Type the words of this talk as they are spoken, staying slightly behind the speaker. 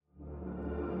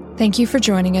Thank you for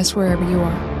joining us wherever you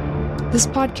are. This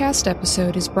podcast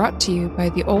episode is brought to you by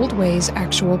the Old Ways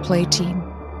Actual Play team.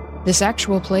 This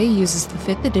actual play uses the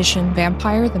 5th edition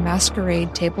Vampire the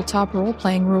Masquerade tabletop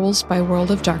role-playing rules by World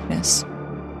of Darkness.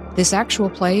 This actual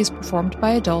play is performed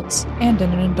by adults and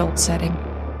in an adult setting.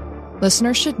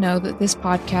 Listeners should know that this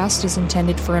podcast is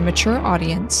intended for a mature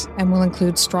audience and will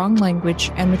include strong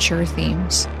language and mature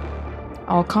themes.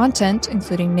 All content,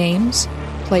 including names,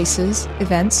 places,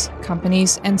 events,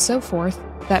 companies, and so forth,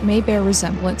 that may bear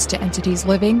resemblance to entities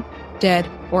living, dead,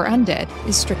 or undead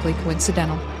is strictly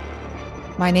coincidental.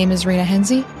 My name is Rena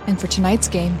Henze, and for tonight's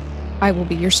game, I will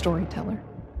be your storyteller.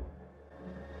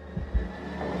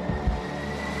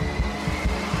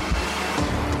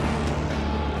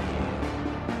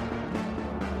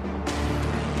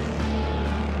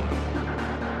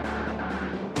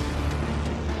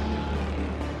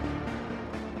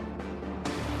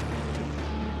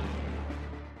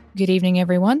 Good evening,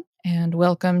 everyone, and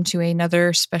welcome to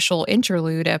another special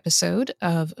interlude episode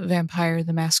of Vampire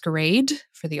the Masquerade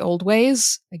for the Old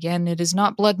Ways. Again, it is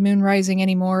not Blood Moon Rising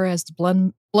anymore, as the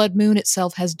Blood Moon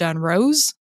itself has done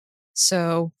rose.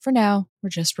 So, for now, we're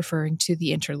just referring to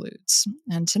the interludes.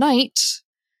 And tonight,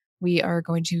 we are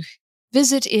going to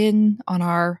visit in on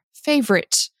our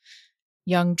favorite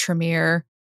young Tremere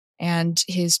and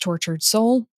his tortured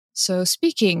soul. So,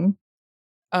 speaking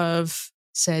of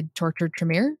said tortured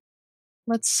Tremere,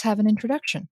 let's have an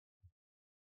introduction.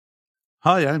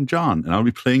 Hi, I'm John, and I'll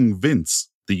be playing Vince,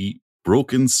 the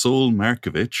broken soul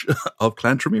Markevich of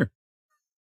Clan Tremere.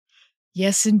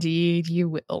 Yes, indeed, you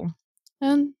will.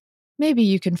 And maybe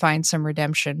you can find some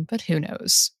redemption, but who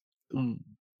knows?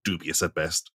 Dubious at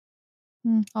best.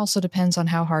 Also depends on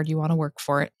how hard you want to work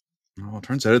for it. Oh, it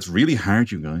turns out it's really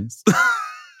hard, you guys.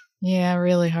 Yeah,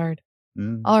 really hard.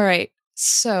 All right,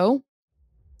 so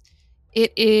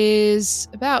it is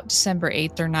about December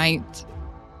 8th or 9th.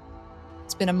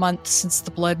 It's been a month since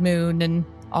the Blood Moon and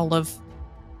all of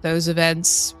those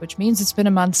events, which means it's been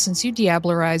a month since you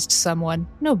diablerized someone.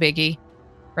 No biggie,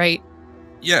 right?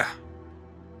 Yeah,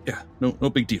 no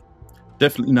big deal.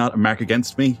 Definitely not a mark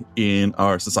against me in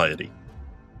our society.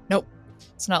 Nope.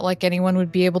 It's not like anyone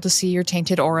would be able to see your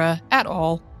tainted aura at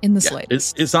all in the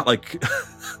slightest. It's not like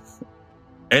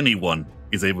anyone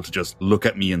is able to just look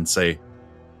at me and say,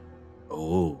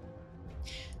 oh.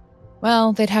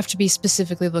 Well, they'd have to be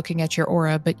specifically looking at your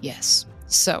aura, but yes.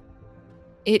 So,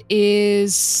 it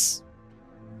is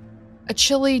a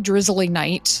chilly, drizzly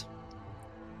night.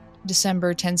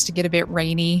 December tends to get a bit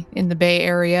rainy in the Bay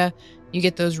Area. You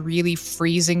get those really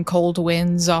freezing cold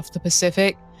winds off the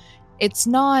Pacific. It's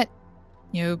not,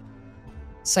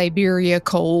 Siberia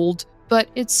cold, but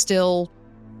it's still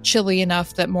chilly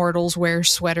enough that mortals wear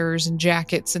sweaters and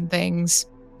jackets and things.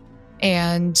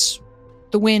 And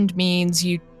the wind means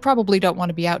you probably don't want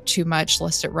to be out too much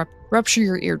lest it rupture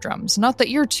your eardrums. Not that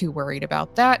you're too worried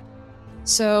about that.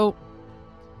 So,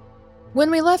 when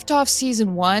we left off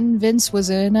Season 1, Vince was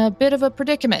in a bit of a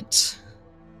predicament,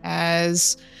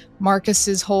 as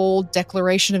Marcus's whole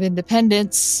Declaration of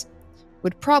Independence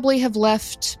would probably have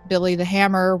left Billy the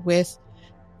Hammer with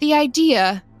the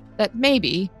idea that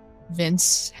maybe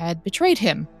Vince had betrayed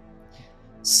him.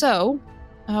 So,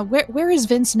 where is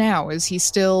Vince now? Is he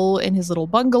still in his little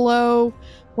bungalow?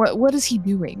 What is he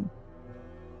doing?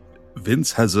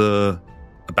 Vince has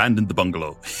abandoned the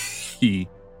bungalow. He,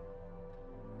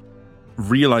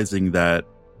 realizing that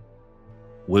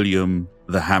William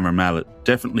the Hammer Mallet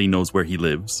definitely knows where he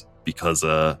lives because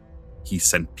he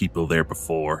sent people there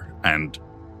before and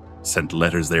sent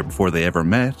letters there before they ever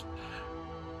met.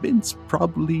 Vince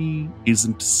probably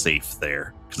isn't safe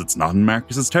there because it's not in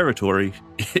Marcus's territory.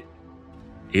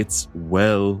 It's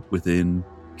well within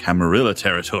Camarilla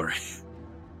territory.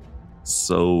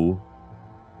 So,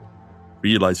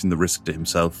 realizing the risk to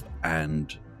himself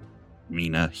and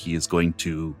Mina, he is going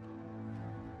to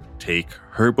take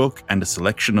her book and a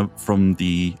selection from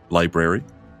the library.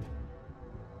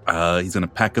 He's going to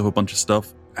pack up a bunch of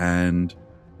stuff and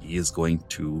he is going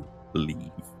to leave.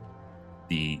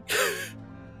 The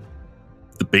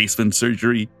basement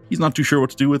surgery, he's not too sure what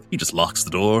to do with. He just locks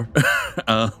the door.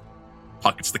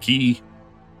 Pockets the key.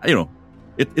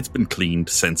 It's been cleaned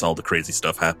since all the crazy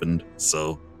stuff happened,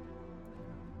 so.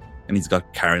 And he's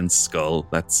got Karen's skull,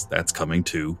 that's coming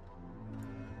too.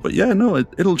 But yeah, no,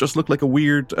 it'll just look like a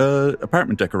weird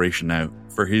apartment decoration now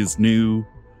for his new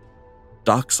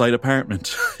dockside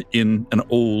apartment in an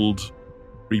old,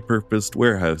 repurposed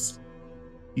warehouse.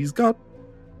 He's got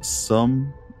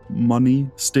some money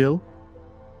still.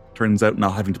 Turns out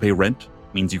not having to pay rent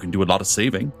means you can do a lot of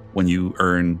saving when you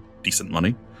earn decent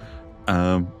money.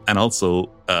 And also,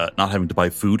 not having to buy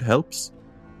food helps.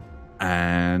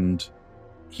 and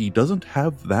he doesn't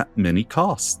have that many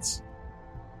costs.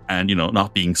 And,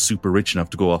 not being super rich enough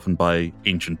to go off and buy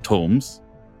ancient tomes,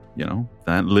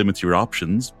 that limits your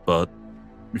options, but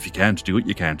if you can't do it,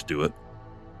 you can't do it.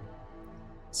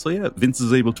 So yeah, Vince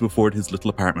is able to afford his little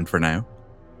apartment for now.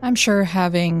 I'm sure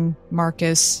having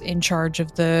Marcus in charge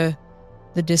of the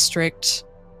district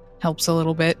helps a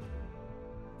little bit.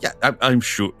 Yeah, I'm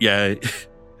sure. Yeah,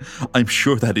 I'm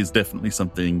sure that is definitely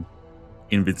something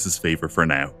in Vince's favor for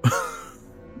now.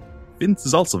 Vince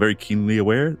is also very keenly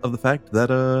aware of the fact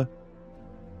that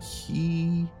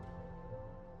he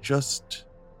just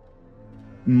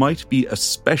might be a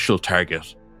special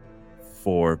target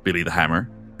for Billy the Hammer,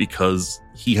 because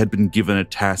he had been given a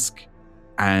task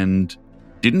and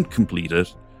didn't complete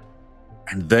it,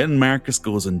 and then Marcus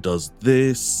goes and does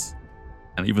this,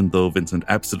 and even though Vincent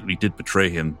absolutely did betray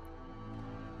him,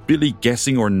 Billy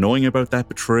guessing or knowing about that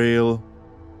betrayal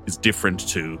is different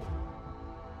to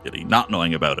Billy not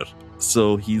knowing about it.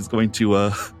 So he's going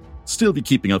to still be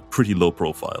keeping a pretty low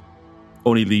profile.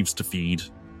 Only leaves to feed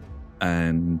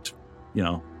and,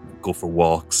 go for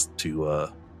walks to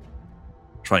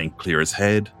try and clear his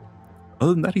head.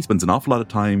 Other than that, he spends an awful lot of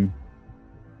time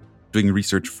doing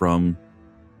research from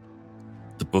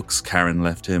the books Karen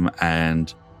left him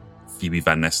and Phoebe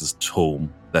Van Ness's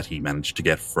tome that he managed to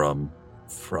get from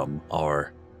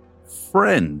our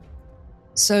friend.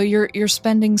 So you're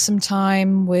spending some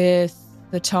time with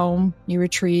the tome you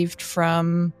retrieved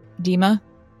from Dima?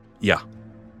 Yeah.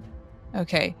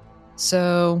 Okay.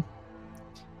 So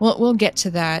we'll get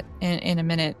to that in a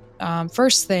minute.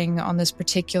 First thing on this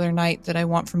particular night that I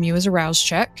want from you is a rouse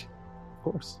check. Of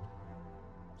course.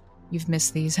 You've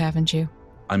missed these, haven't you?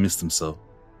 I missed them so.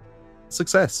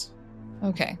 Success.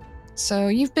 Okay. So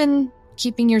you've been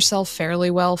keeping yourself fairly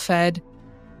well fed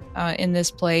in this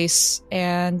place.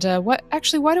 And why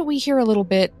don't we hear a little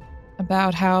bit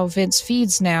about how Vince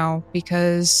feeds now?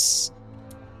 Because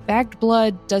bagged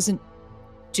blood doesn't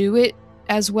do it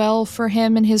as well for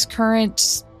him in his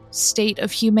current state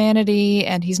of humanity,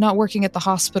 and he's not working at the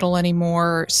hospital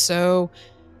anymore. So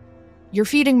you're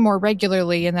feeding more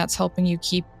regularly, and that's helping you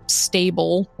keep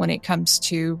stable when it comes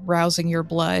to rousing your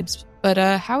blood. But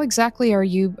how exactly are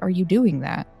you doing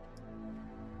that?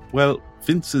 Well,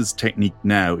 Vince's technique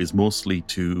now is mostly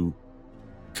to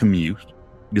commute.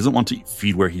 He doesn't want to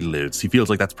feed where he lives. He feels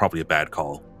like that's probably a bad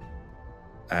call.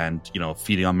 And,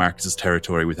 feeding on Marcus's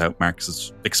territory without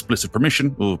Marcus's explicit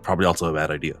permission, probably also a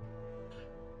bad idea.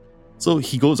 So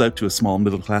he goes out to a small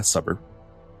middle-class suburb.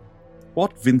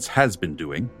 What Vince has been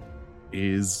doing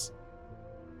is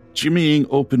jimmying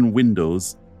open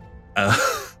windows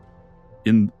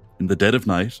in the dead of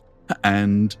night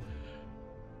and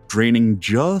draining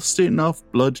just enough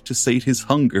blood to sate his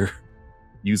hunger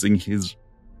using his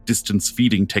distance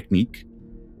feeding technique,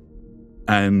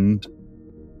 and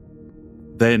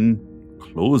then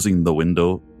closing the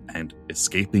window and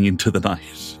escaping into the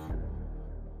night,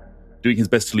 doing his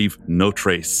best to leave no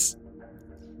trace.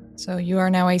 So you are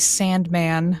now a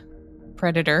Sandman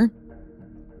predator,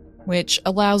 which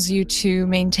allows you to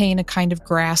maintain a kind of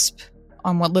grasp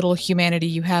on what little humanity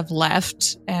you have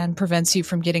left and prevents you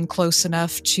from getting close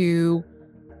enough to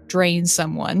drain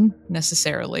someone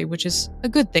necessarily, which is a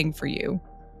good thing for you.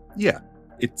 Yeah,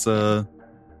 it's one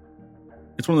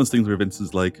of those things where Vince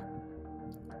is like,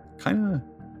 I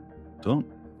don't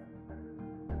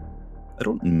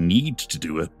need to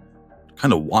do it.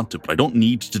 Kind of want to, but I don't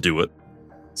need to do it.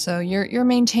 So you're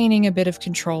maintaining a bit of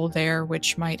control there,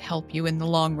 which might help you in the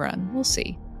long run. We'll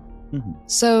see. Mm-hmm.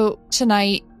 So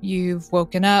tonight you've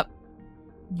woken up.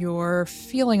 You're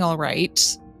feeling all right.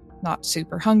 Not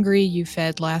super hungry. You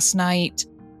fed last night.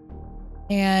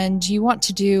 And you want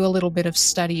to do a little bit of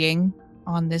studying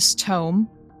on this tome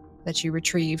that you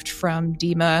retrieved from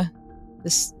Dima,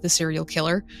 the serial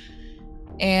killer.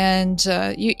 And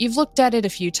you've looked at it a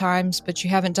few times, but you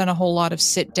haven't done a whole lot of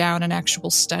sit down and actual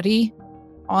study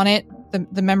on it.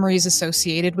 The memories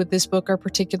associated with this book are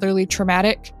particularly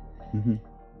traumatic. Mm-hmm.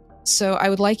 So I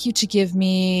would like you to give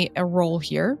me a roll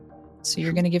here. So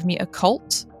you're going to give me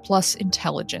occult plus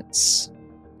intelligence.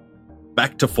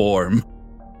 Back to form.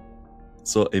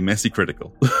 So a messy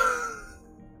critical.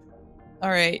 All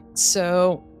right.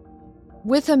 So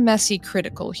with a messy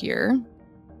critical here,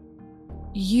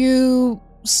 you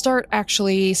start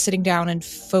actually sitting down and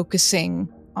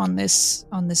focusing on this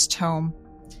tome.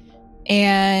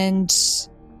 And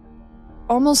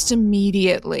almost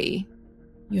immediately,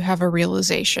 you have a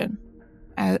realization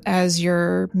as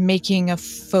you're making a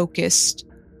focused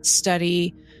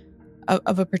study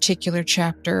of a particular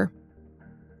chapter.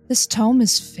 This tome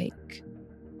is fake.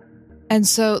 And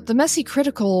so the messy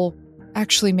critical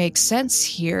actually makes sense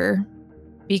here,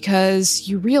 because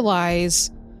you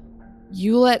realize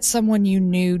you let someone you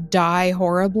knew die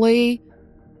horribly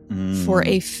for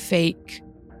a fake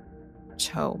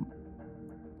tome.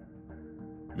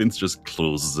 Vince just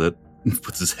closes it and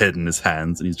puts his head in his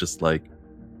hands, and he's just like,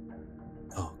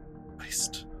 oh,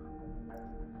 Christ.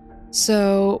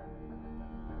 So,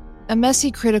 a messy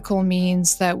critical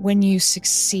means that when you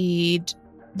succeed,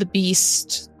 the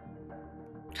beast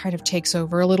kind of takes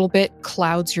over a little bit,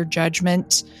 clouds your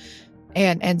judgment,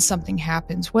 and something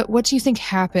happens. What do you think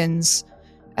happens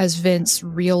as Vince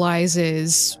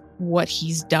realizes what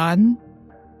he's done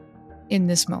in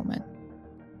this moment?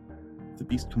 The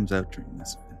beast comes out during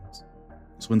this event.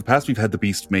 So in the past, we've had the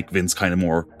beast make Vince kind of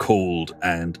more cold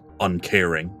and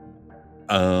uncaring.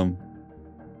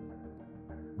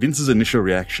 Vince's initial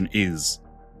reaction is,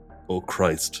 oh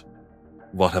Christ,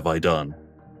 what have I done?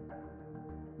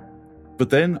 But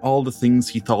then all the things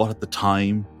he thought at the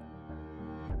time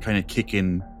kind of kick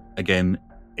in again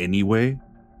anyway.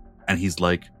 And he's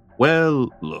like,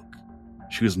 well, look,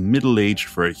 she was middle-aged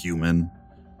for a human.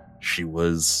 It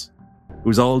was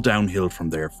all downhill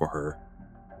from there for her.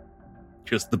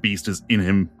 Just the beast is in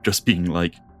him, just being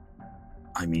like,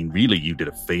 I mean, really, you did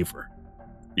a favor.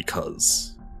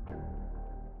 Because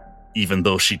even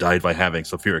though she died by having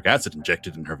sulfuric acid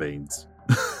injected in her veins,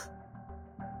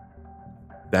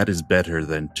 that is better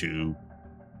than to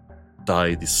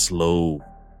die the slow,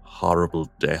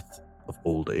 horrible death of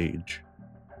old age.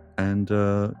 And,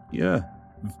 yeah.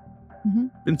 Mm-hmm.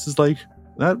 Vince is like,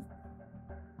 that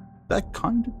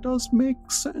kind of does make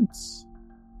sense.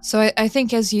 So I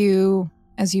think as you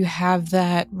have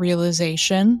that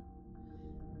realization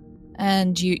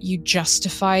and you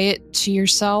justify it to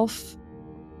yourself,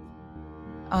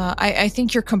 I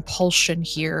think your compulsion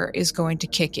here is going to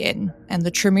kick in. And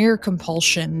the Tremere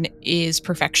compulsion is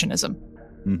perfectionism.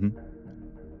 Mm-hmm.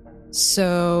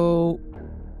 So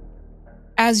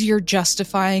as you're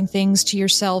justifying things to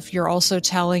yourself, you're also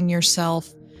telling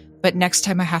yourself, but next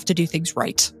time I have to do things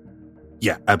right.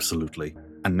 Yeah, absolutely.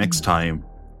 And next time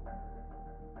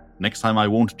I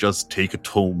won't just take a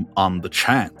tome on the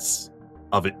chance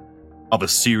of a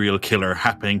serial killer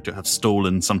happening to have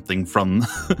stolen something from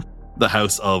the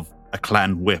house of a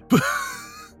clan whip.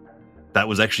 That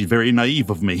was actually very naive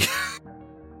of me.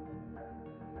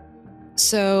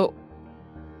 So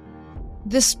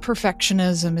this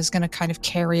perfectionism is going to kind of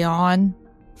carry on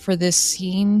for this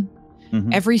scene.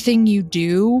 Mm-hmm. Everything you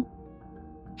do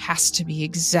has to be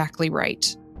exactly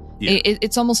right. Yeah.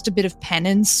 It's almost a bit of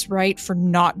penance, right, for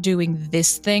not doing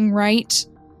this thing right.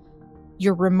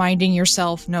 You're reminding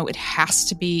yourself, no, it has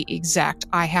to be exact.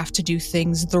 I have to do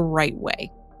things the right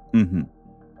way. Mm-hmm.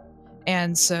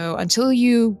 And so until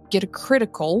you get a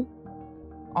critical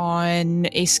on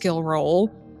a skill roll,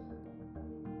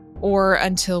 or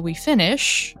until we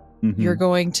finish, you're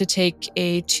going to take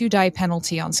a 2-die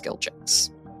penalty on skill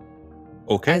checks.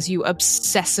 Okay. As you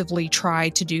obsessively try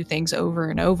to do things over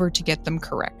and over to get them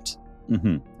correct.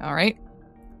 Mm-hmm. All right?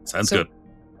 Sounds good.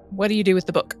 What do you do with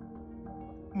the book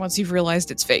once you've realized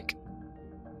it's fake?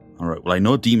 All right. Well, I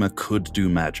know Dima could do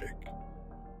magic,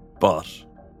 but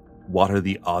what are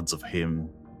the odds of him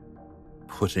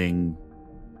putting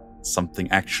something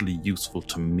actually useful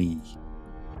to me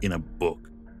in a book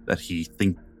that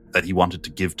he wanted to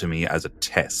give to me as a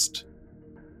test?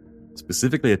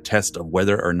 Specifically a test of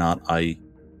whether or not I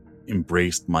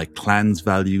embraced my clan's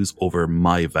values over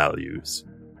my values.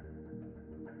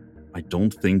 I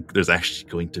don't think there's actually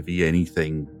going to be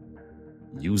anything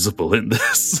usable in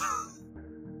this.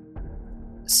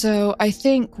 So I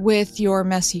think with your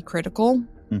messy critical,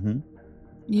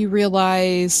 you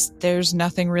realize there's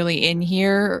nothing really in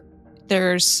here.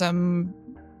 There's some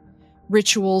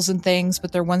rituals and things,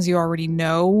 but they're ones you already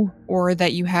know or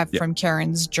that you have from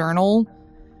Karen's journal.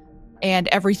 And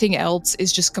everything else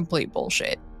is just complete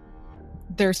bullshit.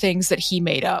 They're things that he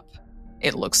made up,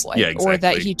 it looks like. Yeah, exactly. Or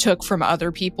that he took from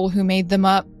other people who made them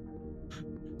up.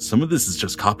 Some of this is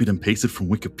just copied and pasted from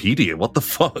Wikipedia. What the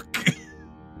fuck?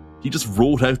 He just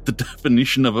wrote out the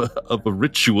definition of a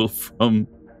ritual from...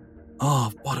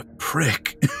 Oh, what a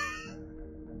prick.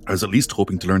 I was at least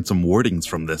hoping to learn some wordings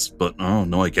from this, but oh,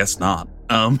 no, I guess not.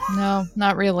 No,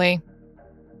 not really.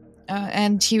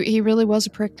 And he really was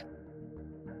a prick.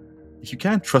 If you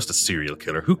can't trust a serial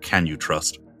killer, who can you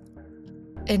trust?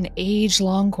 An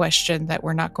age-long question that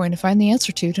we're not going to find the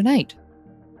answer to tonight.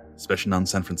 Especially not in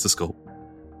San Francisco.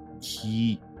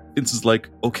 Vince is like,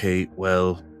 okay,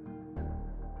 well,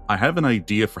 I have an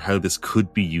idea for how this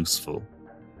could be useful.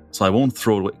 So I won't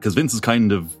throw it away, because Vince is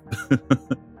kind of...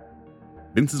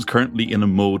 Vince is currently in a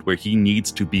mode where he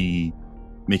needs to be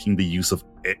making the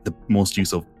most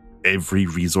use of every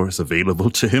resource available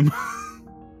to him.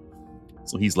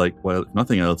 So he's like, well, if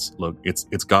nothing else, look, it's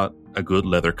got a good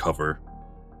leather cover.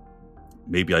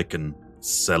 Maybe I can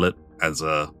sell it as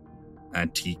a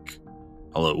antique,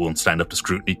 although it won't stand up to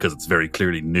scrutiny because it's very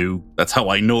clearly new. That's how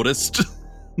I noticed.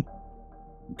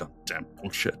 Goddamn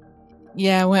bullshit.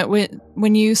 Yeah,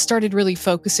 when you started really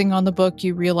focusing on the book,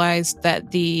 you realized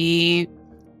that the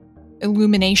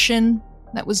illumination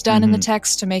that was done in the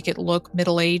text to make it look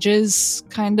Middle Ages,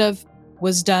 kind of,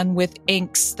 was done with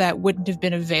inks that wouldn't have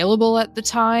been available at the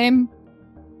time.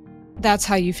 That's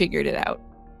how you figured it out.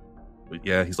 But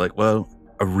yeah, he's like, well,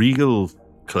 a real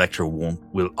collector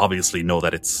will obviously know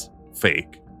that it's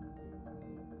fake.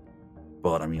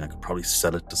 But I mean, I could probably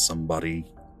sell it to somebody,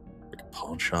 like a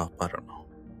pawn shop, I don't know.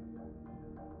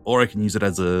 Or I can use it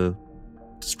as a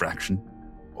distraction.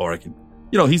 Or I can,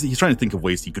 he's trying to think of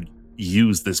ways he could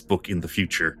use this book in the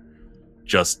future,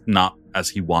 just not as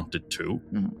he wanted to.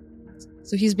 Mm-hmm.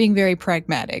 So he's being very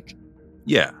pragmatic.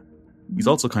 Yeah. He's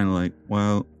also kind of like,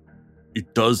 well,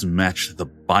 it does match the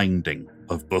binding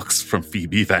of books from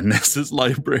Phoebe Van Ness's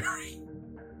library.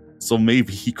 So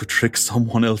maybe he could trick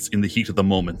someone else in the heat of the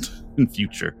moment in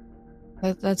future.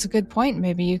 That's a good point.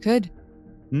 Maybe you could.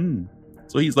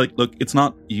 So he's like, look, it's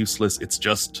not useless. It's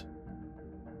just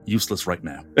useless right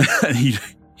now.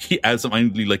 he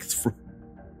absentmindedly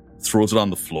throws it on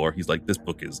the floor. He's like, this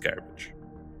book is garbage.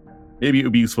 Maybe it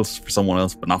would be useful for someone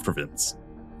else, but not for Vince.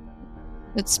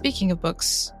 But speaking of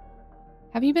books,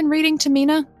 have you been reading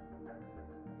Tamina?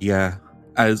 Yeah,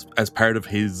 as part of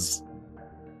his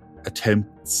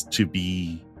attempts to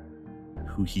be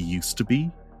who he used to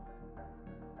be,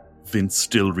 Vince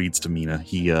still reads Tamina.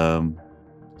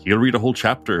 He'll read a whole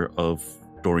chapter of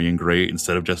Dorian Gray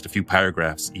instead of just a few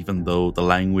paragraphs, even though the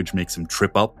language makes him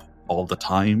trip up all the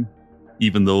time.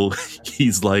 Even though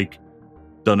he's like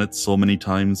done it so many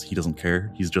times, he doesn't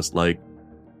care. He's just like,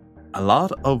 a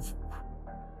lot of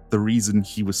the reason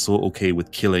he was so okay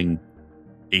with killing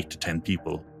 8 to 10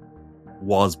 people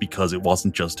was because it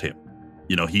wasn't just him.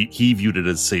 He viewed it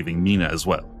as saving Mina as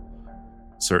well.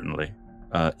 Certainly.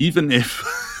 Even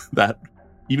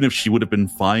if she would have been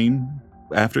fine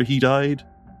after he died,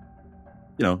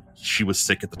 she was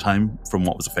sick at the time from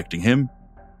what was affecting him.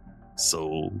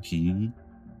 So he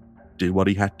did what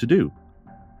he had to do.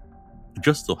 It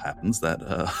just so happens that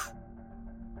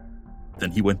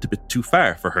then he went a bit too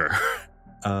far for her.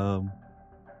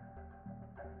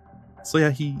 So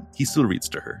yeah, he still reads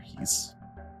to her. He's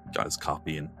got his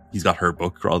copy and he's got her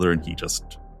book rather, and he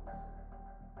just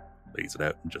lays it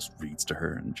out and just reads to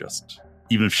her, and just,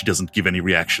 even if she doesn't give any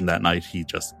reaction that night, he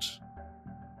just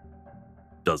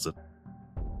does it.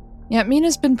 Yeah,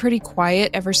 Mina's been pretty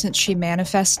quiet ever since she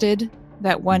manifested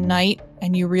that one night,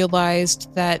 and you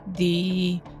realized that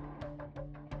the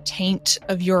taint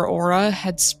of your aura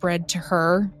had spread to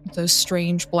her, those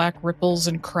strange black ripples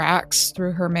and cracks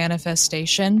through her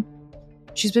manifestation.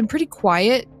 She's been pretty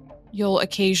quiet. You'll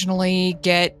occasionally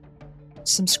get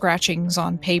some scratchings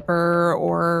on paper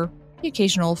or the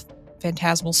occasional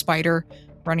phantasmal spider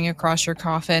running across your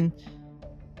coffin,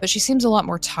 but she seems a lot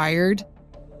more tired.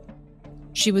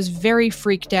 She was very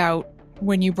freaked out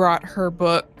when you brought her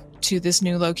book to this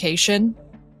new location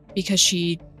because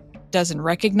she doesn't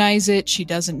recognize it. She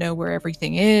doesn't know where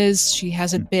everything is. She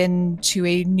hasn't been to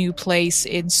a new place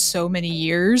in so many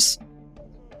years.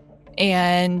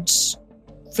 And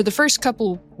for the first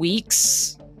couple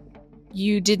weeks,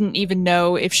 you didn't even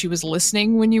know if she was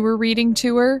listening when you were reading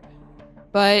to her.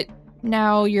 But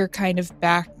now you're kind of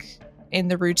back in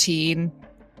the routine,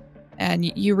 and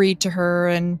you read to her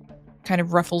and kind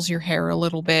of ruffles your hair a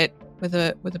little bit with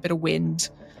a bit of wind.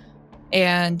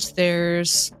 And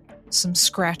there's some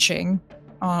scratching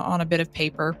on a bit of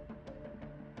paper.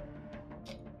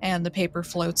 And the paper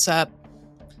floats up.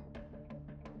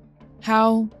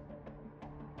 How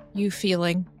you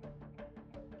feeling?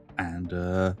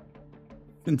 And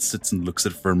Vince sits and looks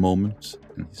at it for a moment,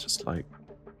 and he's just like,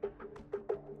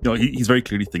 he's very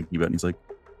clearly thinking about it, and he's like,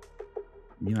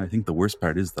 I think the worst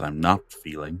part is that I'm not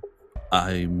feeling.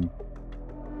 I'm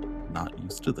not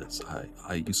used to this.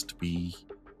 I used to be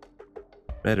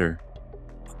better.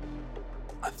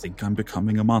 I think I'm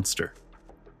becoming a monster,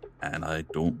 and I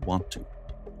don't want to.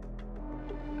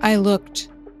 I looked.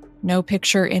 No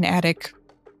picture in attic.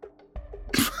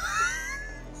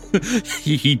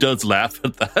 he does laugh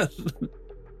at that.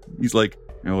 He's like,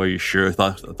 are you sure? I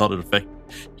thought it'd affect.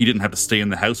 He didn't have to stay in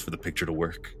the house for the picture to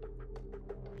work.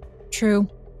 True.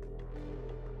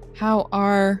 How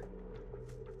are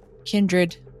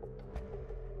Kindred?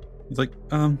 He's like,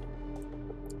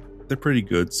 they're pretty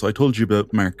good. So I told you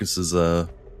about Marcus's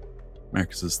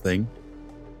thing.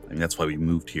 I mean, that's why we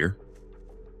moved here.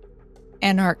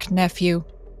 Anarch nephew.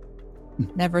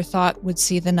 Never thought would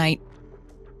see the night.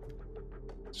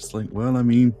 Just like, well, I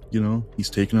mean, he's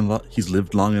taken a lot. He's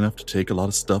lived long enough to take a lot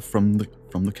of stuff from the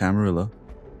Camarilla.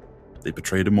 They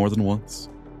betrayed him more than once.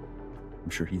 I'm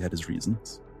sure he had his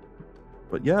reasons.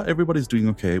 But yeah, everybody's doing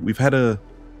okay.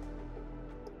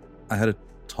 I had a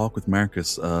talk with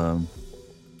Marcus.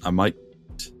 I might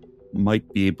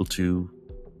be able to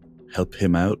help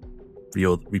him out,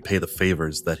 repay the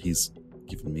favors that he's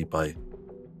given me by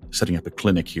setting up a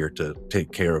clinic here to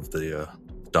take care of the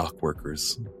dock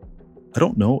workers. I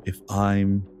don't know if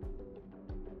I'm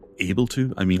able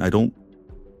to. I mean, I don't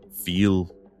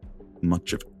feel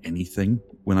much of anything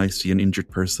when I see an injured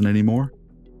person anymore.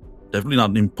 Definitely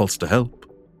not an impulse to help,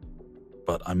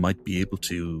 but I might be able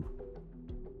to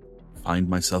find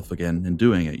myself again in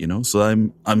doing it, So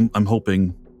I'm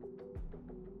hoping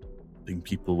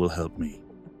people will help me,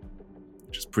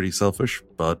 which is pretty selfish,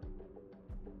 but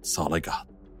it's all I got.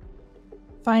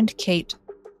 Find Kate.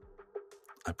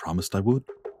 I promised I would.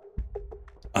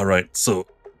 All right, so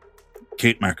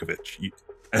Kate Markevich,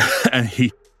 and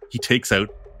he takes out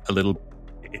a little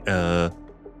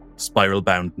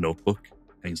spiral-bound notebook,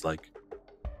 and he's like,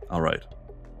 "All right,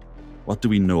 what do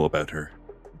we know about her?"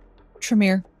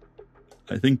 Tremere.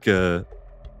 I think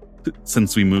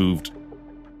since we moved,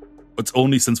 it's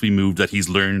only since we moved that he's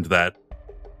learned that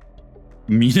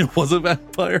Mina was a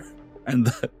vampire, and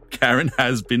that Karen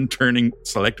has been turning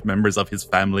select members of his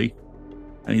family.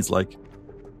 And he's like,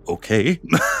 okay,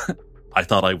 I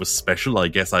thought I was special. I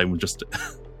guess I'm just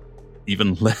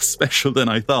even less special than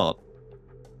I thought.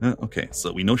 Okay,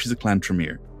 so we know she's a Clan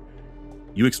Tremere.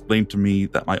 You explained to me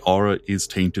that my aura is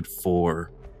tainted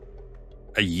for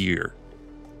a year.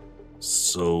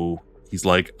 So he's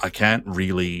like, I can't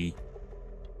really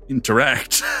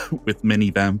interact with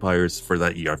many vampires for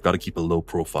that year. I've got to keep a low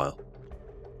profile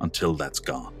until that's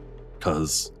gone.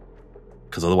 Because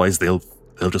otherwise they'll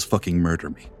just fucking murder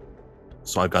me.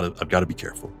 So I've got to be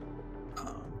careful.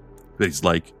 He's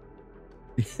like,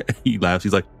 he laughs.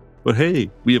 He's like, but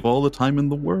hey, we have all the time in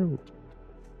the world.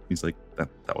 He's like, that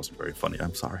wasn't very funny.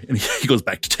 I'm sorry. And he goes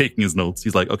back to taking his notes.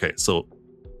 He's like, okay, so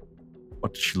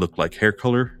what did she look like? Hair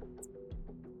color?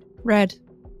 Red.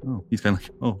 Oh, he's kind of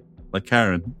like, oh, like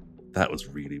Karen. That was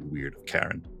really weird of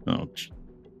Karen. Oh,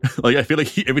 like I feel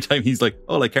like every time he's like,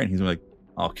 oh, like Karen, he's like,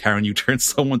 oh, Karen, you turned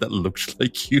someone that looked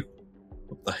like you.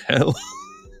 What the hell?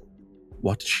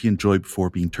 What did she enjoy before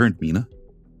being turned, Mina?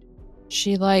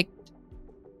 She liked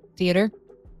theater,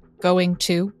 going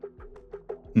to,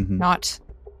 not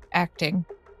acting.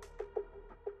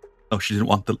 Oh, she didn't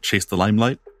want to chase the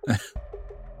limelight?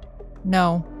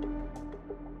 No.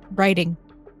 Writing,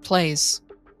 plays.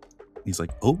 He's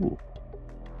like, oh,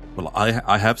 well,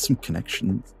 I have some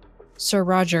connections. Sir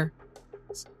Roger.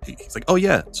 He's like, oh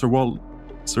yeah, Sir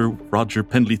Roger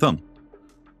Pendley Thunt.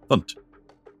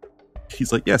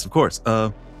 He's like, yes, of course.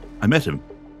 I met him.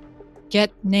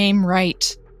 Get name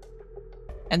right.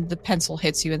 And the pencil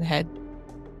hits you in the head.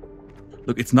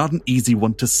 Look, it's not an easy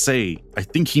one to say. I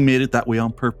think he made it that way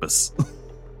on purpose.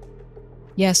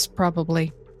 Yes,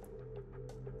 probably.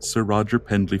 Sir Roger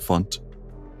Pendley Thunt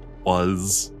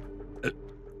was...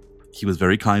 he was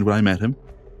very kind when I met him.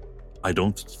 I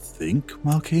don't think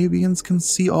Malkavians can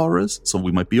see auras, so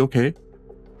we might be okay.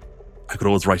 I could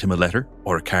always write him a letter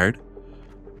or a card.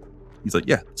 He's like,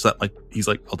 yeah, so that he's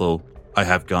like, although I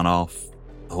have gone off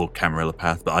the whole Camarilla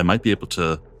path, but I might be able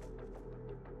to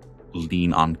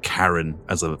lean on Karen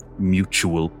as a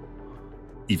mutual,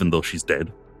 even though she's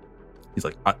dead. He's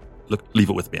like, look, leave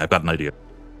it with me. I've got an idea.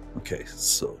 Okay,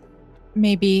 so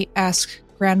maybe ask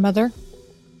grandmother.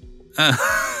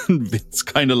 Vince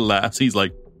kind of laughs. He's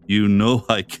like, you know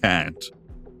I can't.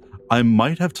 I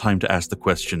might have time to ask the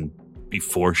question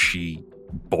before she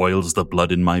boils the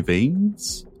blood in my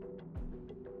veins.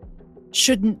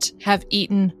 Shouldn't have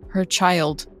eaten her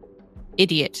child.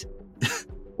 Idiot.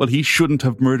 Well, he shouldn't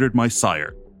have murdered my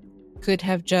sire. Could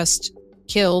have just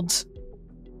killed.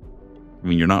 I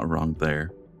mean, you're not wrong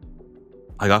there.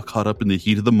 I got caught up in the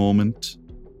heat of the moment.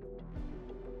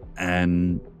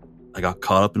 And I got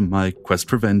caught up in my quest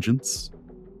for vengeance.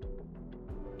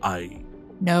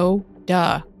 No,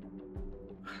 duh.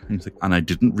 And he's like, and I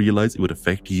didn't realize it would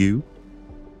affect you.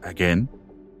 Again,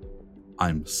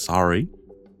 I'm sorry.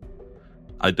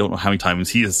 I don't know how many times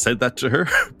he has said that to her,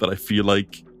 but I feel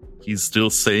like he's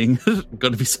still saying it.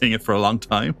 Going to be saying it for a long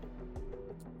time.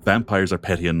 Vampires are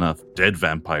petty enough. Dead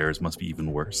vampires must be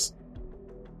even worse.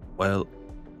 Well,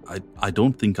 I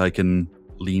don't think I can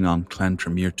lean on Clan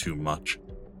Tremere too much.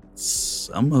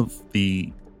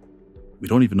 We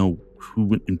don't even know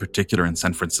who in particular in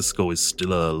San Francisco is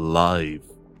still alive.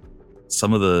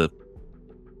 Some of the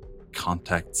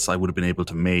contacts I would have been able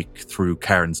to make through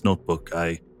Karen's notebook,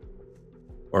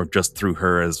 or just through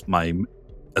her as my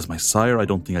sire, I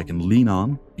don't think I can lean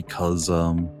on because,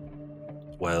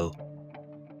 well,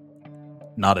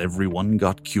 not everyone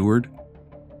got cured.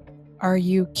 Are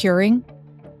you curing?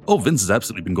 Oh, Vince has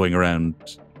absolutely been going around.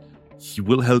 He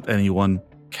will help anyone,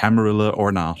 Camarilla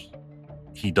or not.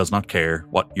 He does not care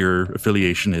what your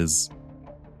affiliation is.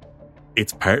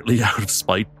 It's partly out of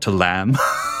spite to Lamb.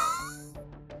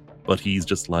 But he's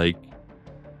just like,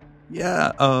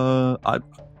 yeah, I've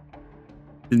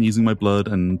been using my blood,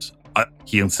 and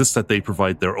he insists that they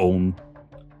provide their own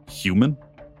human,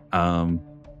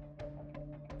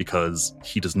 because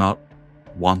he does not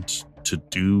want to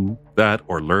do that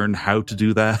or learn how to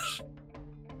do that.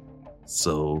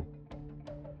 So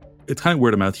it's kind of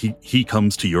word of mouth. He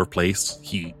comes to your place.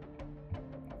 He,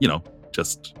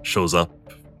 just shows up,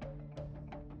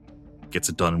 gets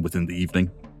it done within the evening.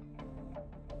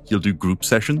 He'll do group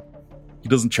session. He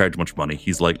doesn't charge much money.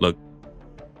 He's like, look,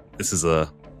 this is the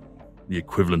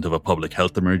equivalent of a public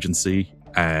health emergency,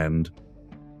 and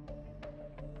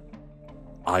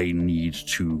I need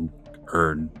to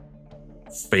earn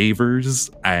favors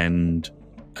and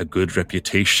a good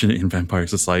reputation in vampire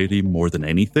society more than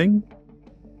anything.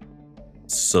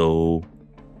 So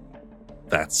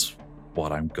that's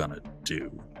what I'm gonna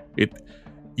do.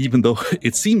 Even though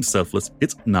it seems selfless,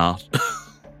 it's not.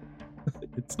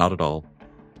 It's not at all.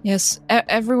 Yes,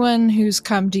 everyone who's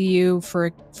come to you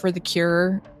for the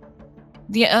cure,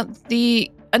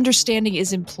 the understanding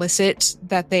is implicit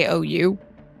that they owe you.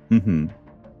 Mm-hmm.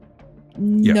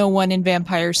 No one in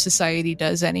vampire society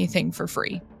does anything for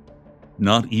free.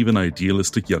 Not even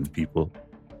idealistic young people.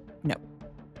 No.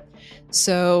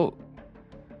 So,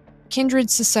 Kindred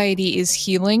Society is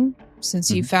healing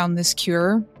since you found this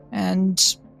cure,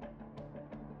 and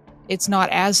it's not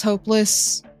as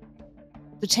hopeless.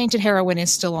 The tainted heroin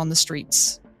is still on the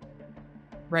streets,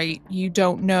 right? You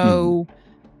don't know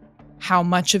how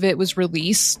much of it was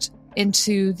released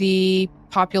into the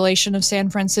population of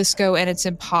San Francisco, and it's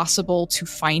impossible to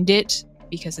find it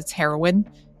because it's heroin.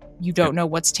 You don't know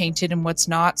what's tainted and what's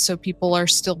not, so people are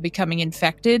still becoming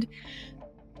infected.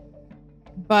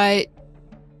 But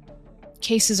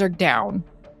cases are down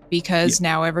because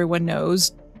now everyone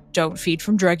knows don't feed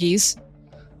from druggies.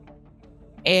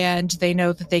 And they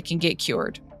know that they can get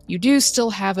cured. You do still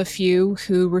have a few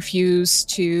who refuse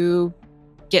to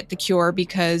get the cure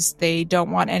because they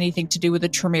don't want anything to do with the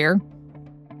Tremere.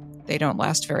 They don't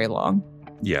last very long.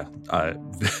 Yeah,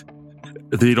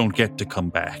 they don't get to come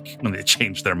back when they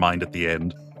change their mind at the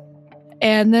end.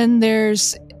 And then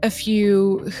there's a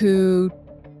few who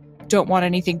don't want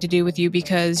anything to do with you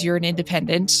because you're an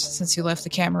independent since you left the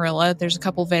Camarilla. There's a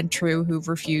couple Ventru who've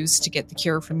refused to get the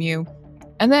cure from you.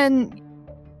 And then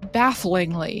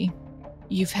bafflingly,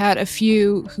 you've had a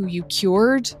few who you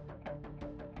cured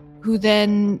who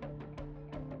then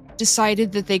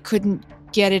decided that they couldn't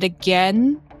get it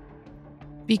again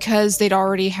because they'd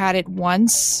already had it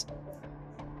once.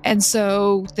 And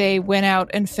so they went out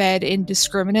and fed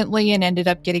indiscriminately and ended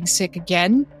up getting sick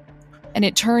again. And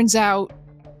it turns out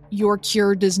your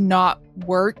cure does not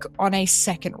work on a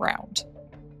second round.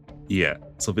 Yeah,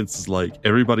 so Vince is like,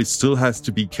 everybody still has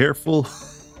to be careful.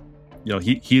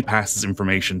 He passes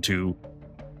information to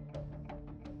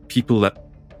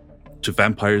to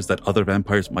vampires that other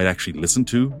vampires might actually listen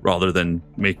to rather than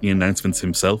making announcements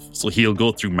himself. So he'll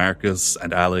go through Marcus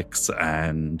and Alex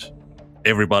and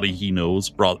everybody he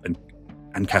knows,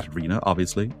 and Katerina,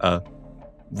 obviously.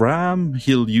 Ram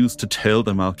he'll use to tell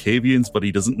the Malkavians, but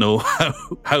he doesn't know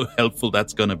how helpful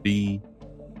that's going to be.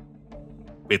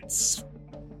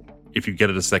 If you get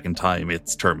it a second time,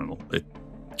 it's terminal. It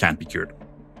can't be cured.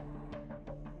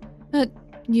 But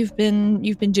you've been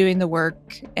doing the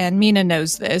work, and Mina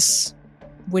knows this,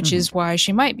 which is why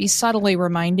she might be subtly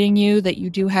reminding you that you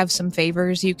do have some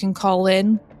favors you can call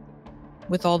in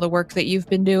with all the work that you've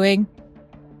been doing.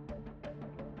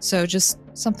 So just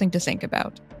something to think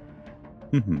about.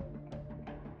 Mm-hmm.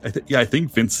 I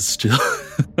think Vince is still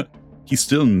he's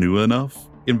still new enough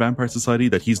in Vampire Society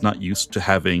that he's not used to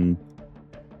having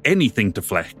anything to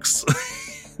flex.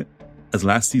 As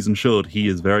last season showed, he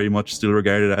is very much still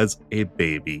regarded as a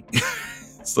baby.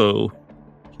 So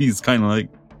he's kind of like...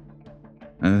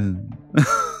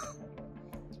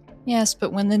 Yes,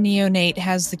 but when the neonate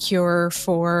has the cure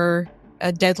for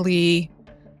a deadly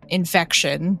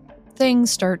infection, things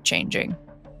start changing.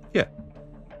 Yeah.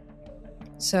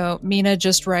 So Mina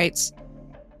just writes,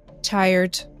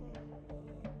 tired,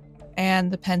 and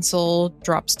the pencil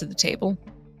drops to the table.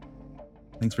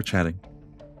 Thanks for chatting.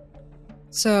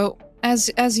 So,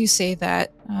 as you say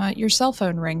that, your cell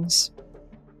phone rings.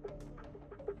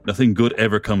 Nothing good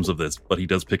ever comes of this, but he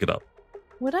does pick it up.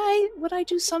 Would I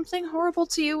do something horrible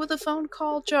to you with a phone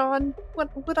call, John?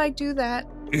 Would I do that?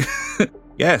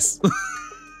 Yes.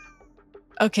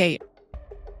 Okay.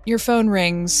 Your phone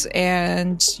rings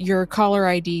and your caller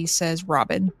ID says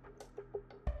Robin.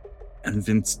 And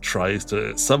Vince tries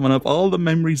to summon up all the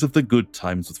memories of the good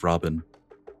times with Robin.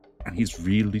 And he's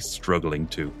really struggling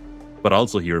to. But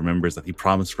also he remembers that he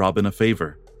promised Robin a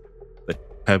favor. That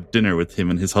have dinner with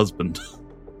him and his husband.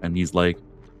 And he's like,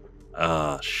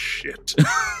 shit.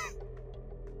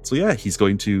 So yeah, he's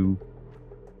going to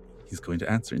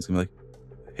answer. He's going to be like,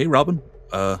 hey, Robin,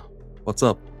 what's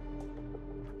up?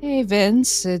 Hey,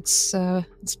 Vince. It's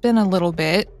been a little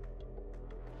bit.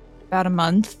 About a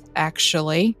month,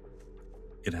 actually.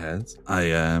 It has.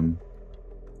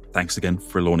 Thanks again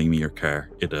for loaning me your car.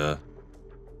 It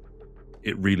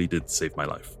really did save my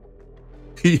life.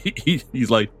 He's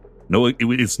like, no,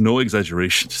 it's no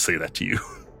exaggeration to say that to you.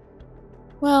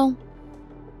 Well,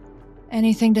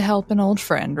 anything to help an old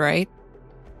friend, right?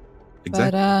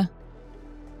 Exactly. But,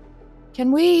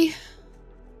 can we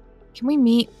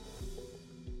meet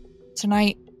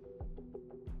tonight?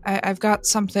 I've got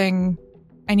something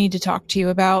I need to talk to you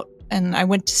about, and I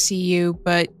went to see you,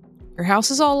 but your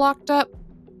house is all locked up.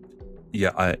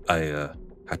 Yeah, I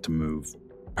had to move.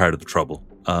 Part of the trouble.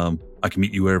 I can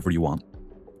meet you wherever you want.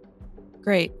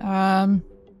 Great.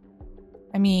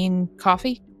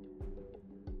 Coffee?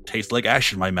 Tastes like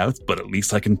ash in my mouth, but at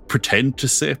least I can pretend to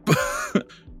sip.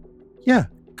 Yeah,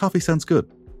 coffee sounds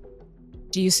good.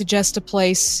 Do you suggest a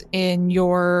place in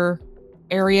your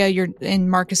area? You're in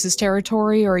Marcus's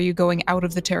territory, or are you going out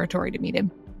of the territory to meet him?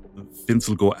 Vince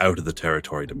will go out of the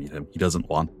territory to meet him. He doesn't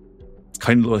want... It's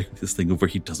kind of like this thing of where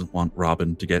he doesn't want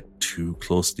Robin to get too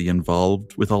closely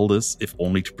involved with all this, if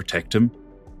only to protect him.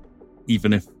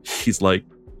 Even if he's like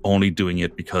only doing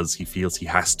it because he feels he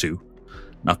has to,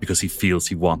 not because he feels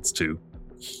he wants to.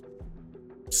 He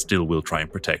still will try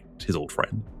and protect his old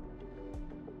friend.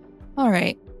 All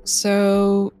right.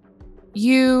 So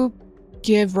you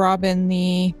give Robin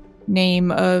the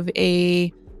name of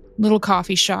a little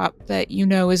coffee shop that you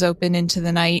know is open into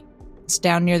the night. It's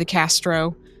down near the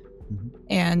Castro. Mm-hmm.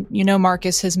 And you know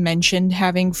Marcus has mentioned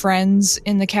having friends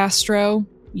in the Castro.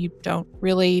 You don't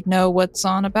really know what's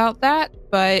on about that,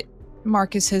 but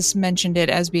Marcus has mentioned it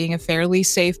as being a fairly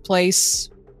safe place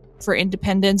for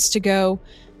independents to go.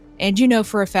 And you know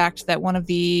for a fact that one of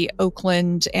the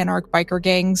Oakland Anarch biker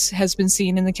gangs has been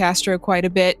seen in the Castro quite a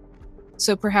bit.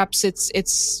 So perhaps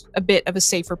it's a bit of a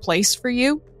safer place for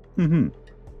you. Mm-hmm.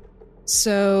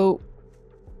 So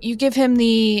you give him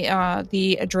the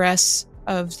address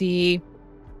of the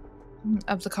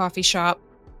coffee shop,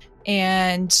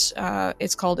 and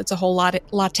it's a whole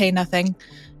latte nothing,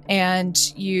 and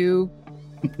you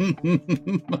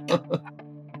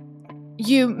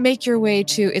make your way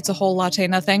to It's a Whole Latte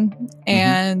Nothing,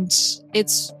 and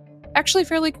it's actually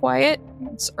fairly quiet.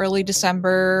 It's early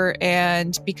December,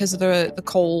 and because of the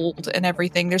cold and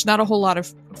everything, there's not a whole lot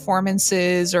of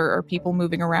performances or people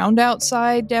moving around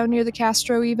outside down near the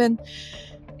Castro even.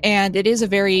 And it is a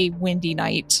very windy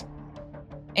night.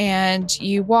 And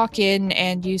you walk in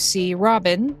and you see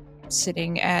Robin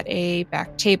sitting at a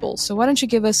back table. So why don't you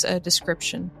give us a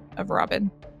description of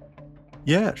Robin?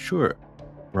 Yeah, sure.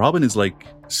 Robin is like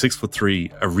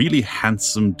 6'3", a really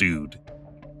handsome dude.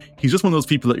 He's just one of those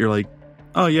people that you're like,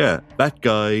 oh yeah, that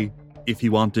guy, if he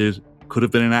wanted, could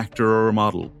have been an actor or a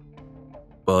model.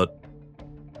 But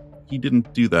he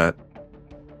didn't do that.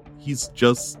 He's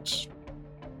just...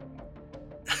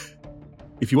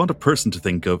 If you want a person to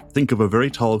think of a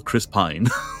very tall Chris Pine.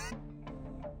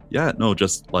 Yeah, no,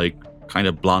 just like kind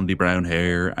of blondie brown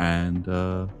hair, and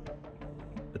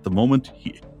at the moment,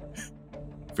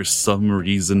 for some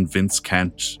reason Vince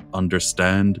can't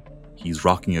understand, he's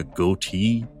rocking a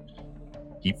goatee.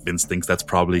 Vince thinks that's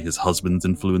probably his husband's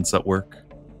influence at work.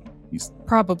 He's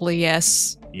probably,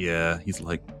 yes. Yeah, he's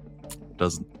like,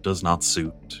 does not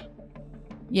suit.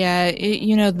 Yeah,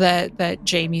 you know that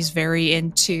Jamie's very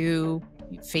into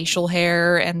facial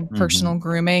hair and personal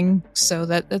grooming, so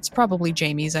that's probably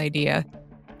Jamie's idea.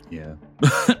 Yeah.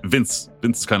 Vince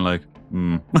is kind of like,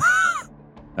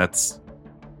 that's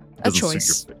a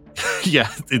choice.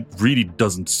 Yeah, it really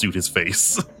doesn't suit his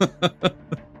face.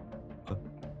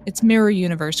 It's Mirror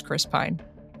Universe Chris Pine.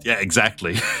 Yeah,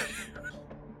 exactly.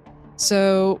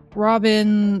 So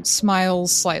Robin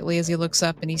smiles slightly as he looks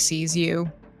up and he sees you,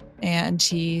 and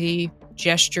he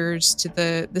gestures to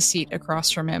the seat across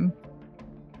from him.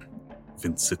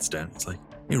 Vince sits down. He's like,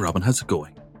 hey, Robin, how's it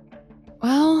going?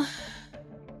 Well,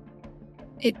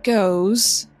 it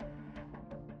goes.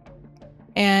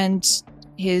 And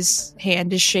his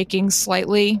hand is shaking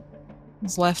slightly.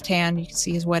 his left hand, you can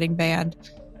see his wedding band.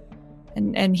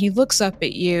 And he looks up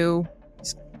at you.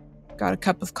 He's got a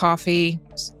cup of coffee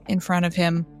in front of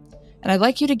him. And I'd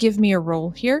like you to give me a roll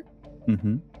here.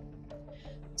 Mm-hmm.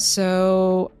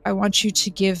 So I want you to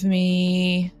give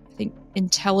me, I think,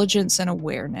 intelligence and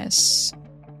awareness.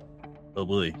 Oh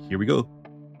boy, here we go.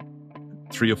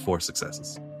 3 of 4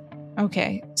 successes.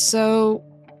 Okay, so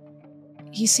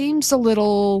he seems a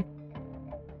little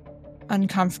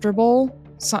uncomfortable.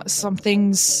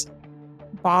 Something's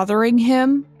bothering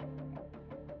him,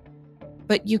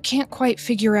 but you can't quite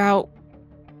figure out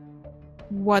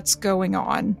what's going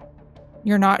on.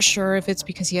 You're not sure if it's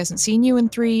because he hasn't seen you in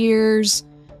 3 years.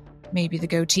 Maybe the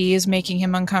goatee is making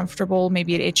him uncomfortable.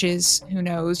 Maybe it itches. Who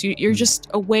knows? You're just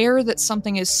aware that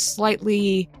something is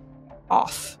slightly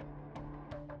off.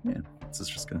 Yeah, Vince is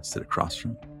just going to sit across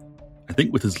from him. I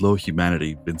think with his low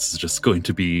humanity, Vince is just going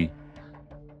to be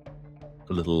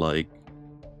a little like,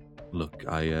 look,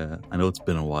 I know it's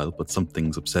been a while, but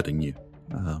something's upsetting you.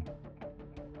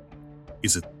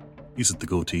 Is it the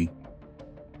goatee?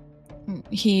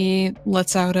 He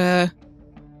lets out a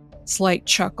slight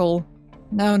chuckle.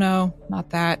 No, not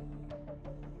that.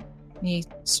 He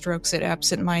strokes it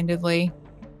absent-mindedly.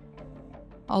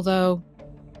 Although,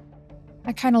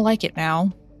 I kind of like it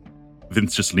now.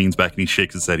 Vince just leans back and he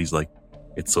shakes his head. He's like,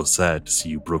 it's so sad to see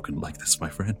you broken like this, my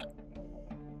friend.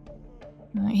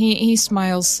 He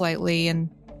smiles slightly and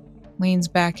leans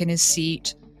back in his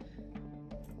seat.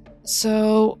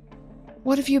 So,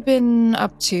 what have you been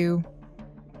up to,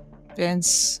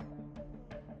 Vince?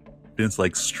 Vince,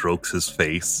 like, strokes his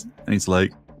face, and he's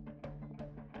like,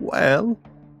 well,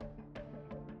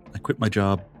 I quit my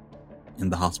job in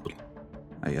the hospital.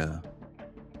 I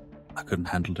couldn't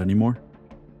handle it anymore.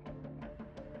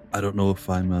 I don't know if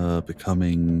I'm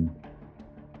becoming...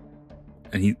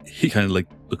 And he kind of, like,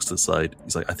 looks to the side.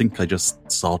 He's like, I think I just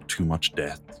saw too much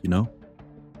death, you know?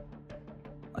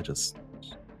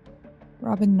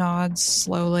 Robin nods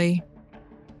slowly.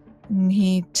 And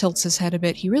he tilts his head a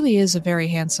bit. He really is a very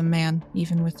handsome man,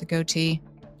 even with the goatee.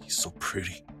 He's so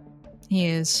pretty. He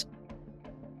is.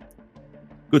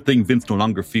 Good thing Vince no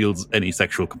longer feels any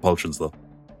sexual compulsions, though.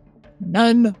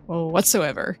 None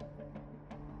whatsoever.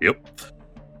 Yep.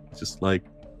 It's just like,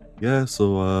 yeah,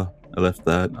 so I left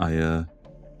that.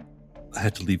 I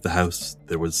had to leave the house.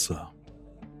 There was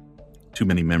too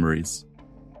many memories.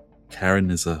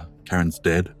 Karen's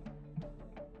dead.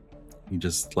 He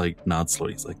just, like, nods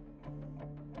slowly. He's like,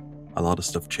 a lot of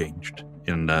stuff changed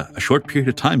in a short period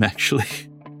of time, actually.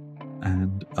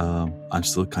 And I'm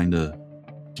still kind of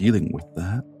dealing with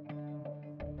that.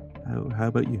 How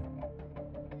about you?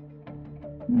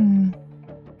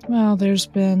 Well, there's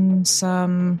been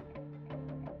some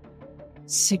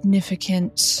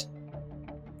significant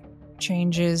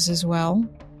changes as well.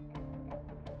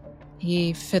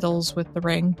 He fiddles with the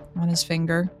ring on his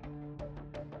finger.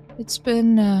 It's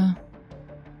been an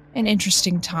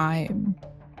interesting time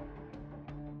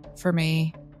for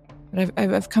me. But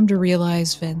I've come to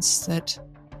realize, Vince, that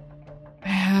I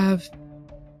have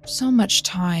so much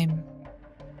time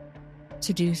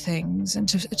to do things and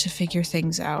to figure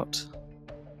things out.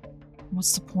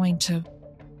 What's the point of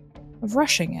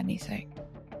rushing anything?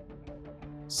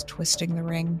 Just twisting the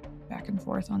ring back and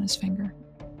forth on his finger.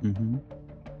 Mm-hmm.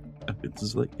 And Vince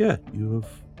is like, yeah, you're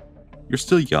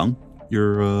still young.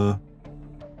 You're,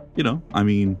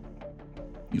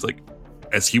 he's like,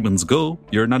 as humans go,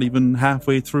 you're not even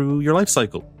halfway through your life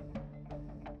cycle.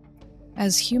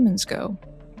 As humans go.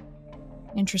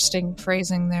 Interesting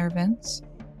phrasing there, Vince.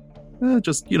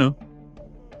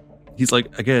 He's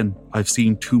like, again, I've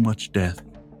seen too much death.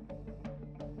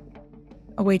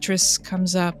 A waitress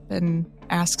comes up and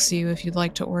asks you if you'd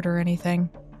like to order anything.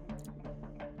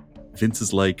 Vince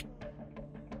is like,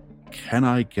 can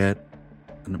I get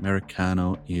an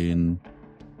Americano in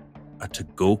a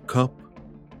to-go cup?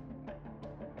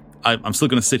 I'm still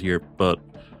going to sit here, but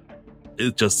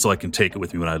it's just so I can take it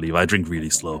with me when I leave. I drink really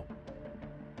slow.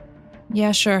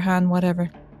 Yeah, sure, hon,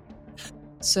 whatever.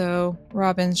 So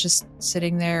Robin's just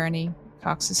sitting there and he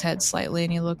cocks his head slightly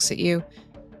and he looks at you.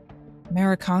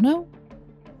 Americano?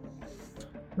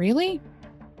 Really?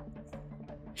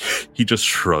 He just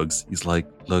shrugs. He's like,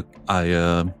 look, I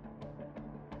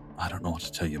don't know what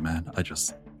to tell you, man.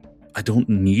 I don't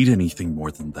need anything more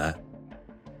than that.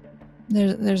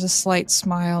 There's a slight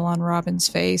smile on Robin's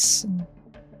face. And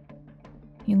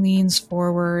he leans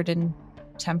forward and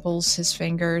temples his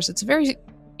fingers. It's a very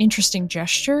interesting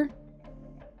gesture.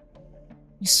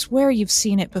 You swear you've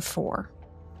seen it before.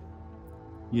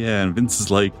 Yeah, and Vince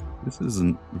is like, this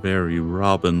isn't very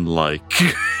Robin-like.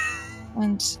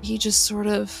 And he just sort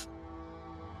of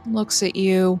looks at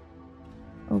you,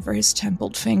 over his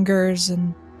templed fingers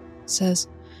and says,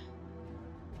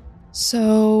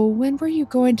 "So, when were you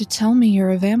going to tell me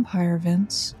you're a vampire,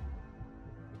 Vince?"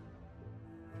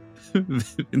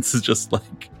 Vince is just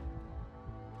like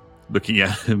looking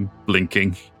at him,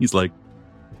 blinking. He's like,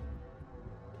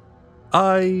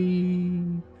 I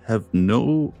have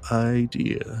no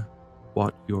idea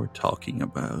what you're talking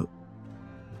about.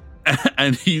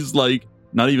 And he's like,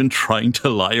 not even trying to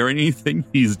lie or anything.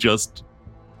 He's just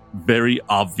very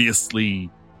obviously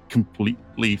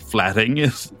completely flatting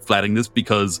this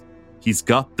because he's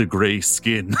got the gray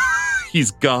skin.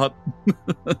 He's got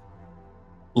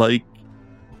like,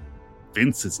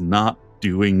 Vince is not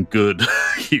doing good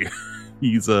here.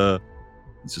 He's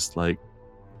just like,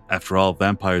 after all,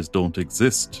 vampires don't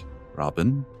exist,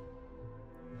 Robin.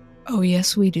 Oh,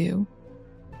 yes, we do.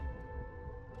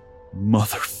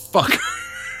 Motherfucker.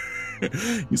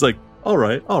 He's like, all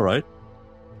right.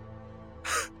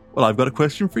 Well, I've got a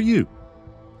question for you.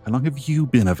 How long have you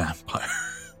been a vampire?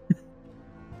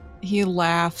 He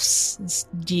laughs, this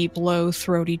deep, low,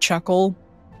 throaty chuckle,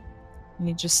 and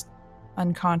he just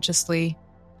unconsciously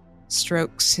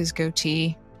strokes his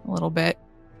goatee a little bit.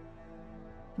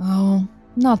 Oh,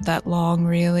 not that long,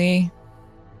 really.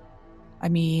 I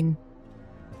mean,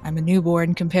 I'm a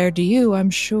newborn compared to you, I'm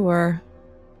sure.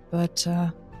 But,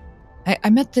 I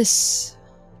met this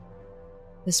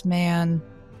man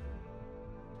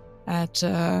at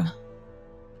a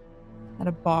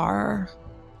bar.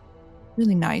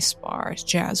 Really nice bar,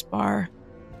 jazz bar.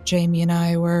 Jamie and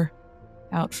I were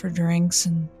out for drinks,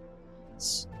 and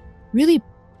it's really,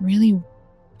 really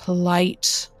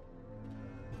polite,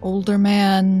 older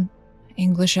man,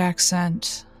 English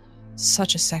accent.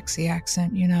 Such a sexy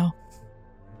accent, you know.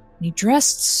 And he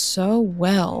dressed so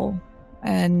well,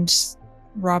 and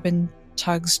Robin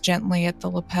tugs gently at the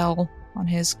lapel on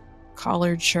his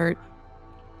collared shirt.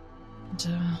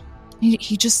 And,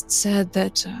 he just said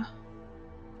that,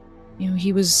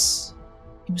 he was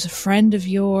a friend of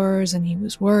yours, and he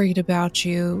was worried about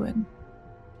you, and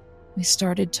we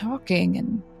started talking,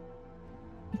 and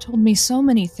he told me so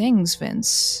many things,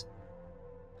 Vince.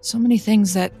 So many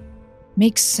things that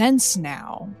make sense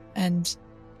now, and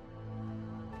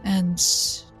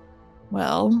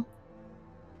well,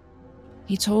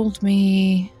 he told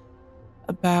me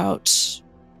about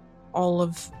all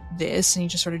of this, and he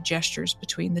just sort of gestures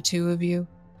between the two of you.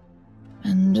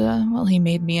 And, well, he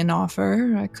made me an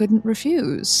offer I couldn't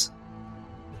refuse.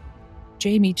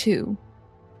 Jamie, too.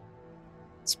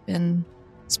 It's been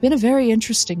a very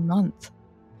interesting month.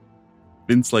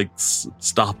 Vince, like,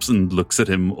 stops and looks at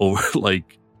him over,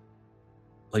 like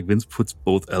Vince puts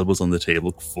both elbows on the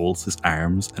table, folds his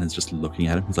arms, and is just looking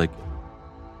at him. He's like,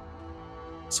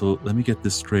 so let me get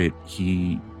this straight.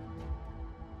 He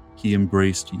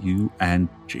embraced you and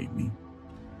Jamie.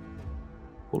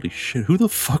 Holy shit, who the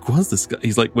fuck was this guy?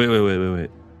 He's like, wait.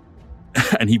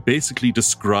 And he basically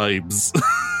describes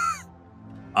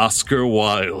Oscar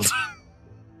Wilde.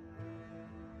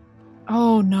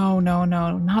 Oh, no,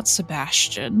 not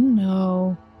Sebastian.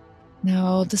 No,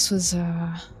 this was,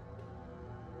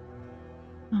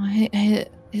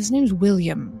 his name's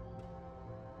William.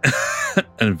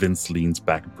 And Vince leans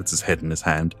back and puts his head in his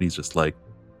hand, and he's just like,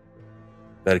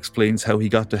 that explains how he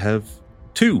got to have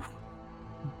two.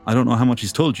 I don't know how much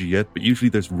he's told you yet, but usually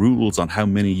there's rules on how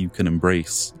many you can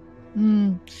embrace.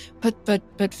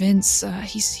 But Vince,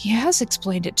 he has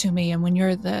explained it to me, and when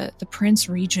you're the Prince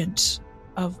Regent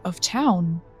of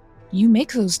town, you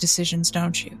make those decisions,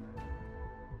 don't you?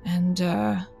 And,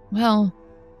 well,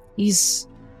 he's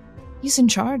in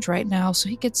charge right now, so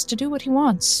he gets to do what he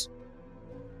wants.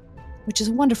 Which is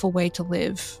a wonderful way to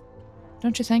live,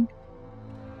 don't you think?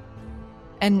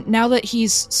 And now that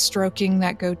he's stroking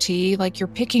that goatee, like, you're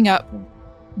picking up,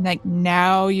 like,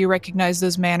 now you recognize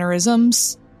those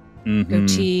mannerisms. Mm-hmm.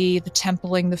 Goatee, the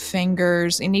templing, the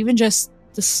fingers, and even just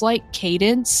the slight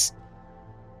cadence.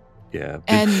 Yeah.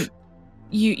 And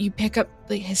you pick up,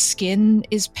 like, his skin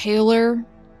is paler.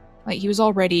 Like, he was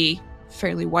already a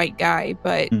fairly white guy,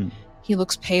 but he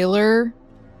looks paler.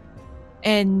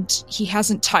 And he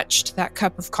hasn't touched that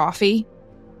cup of coffee,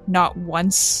 not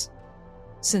once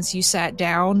since you sat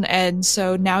down. And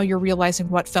so now you're realizing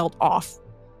what felt off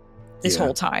this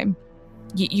whole time.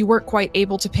 You weren't quite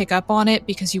able to pick up on it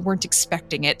because you weren't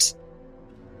expecting it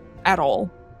at all.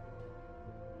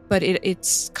 But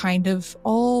it's kind of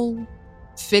all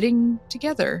fitting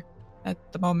together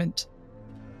at the moment.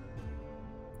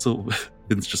 So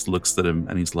Vince just looks at him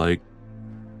and he's like,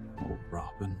 oh,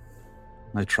 Robin,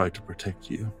 I tried to protect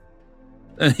you.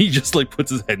 And he just, like, puts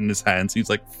his head in his hands. He's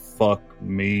like, fuck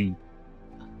me.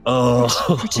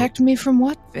 Oh. Protect me from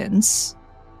what, Vince?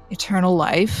 eternal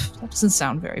life. That doesn't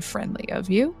sound very friendly of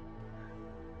you.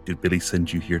 Did Billy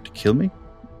send you here to kill me?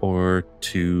 Or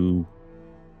to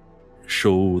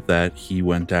show that he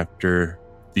went after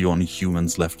the only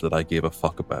humans left that I gave a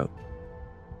fuck about?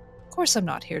 Of course I'm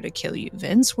not here to kill you,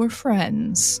 Vince. We're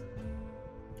friends.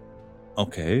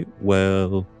 Okay,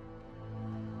 well,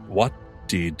 what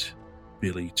did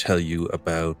Billy tell you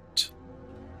about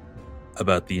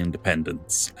the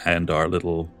Independence and our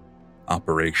little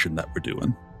operation that we're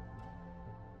doing?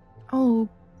 Oh,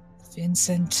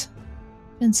 Vincent.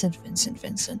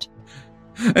 Vincent.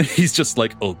 And he's just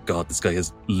like, oh god, this guy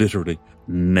has literally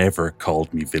never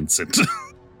called me Vincent.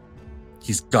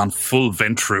 He's gone full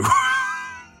Ventru.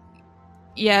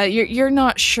 Yeah, you're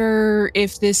not sure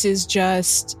if this is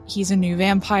just he's a new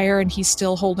vampire and he's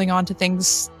still holding on to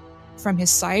things from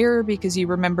his sire, because you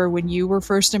remember when you were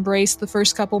first embraced the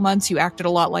first couple months, you acted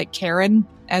a lot like Karen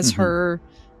as her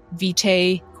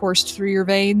vitae coursed through your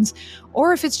veins,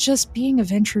 or if it's just being a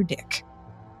Ventru dick.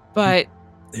 But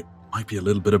it might be a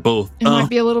little bit of both. It might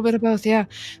be a little bit of both, yeah.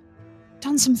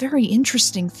 Done some very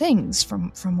interesting things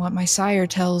from what my sire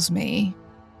tells me.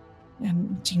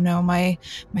 And you know, my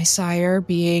sire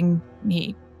being,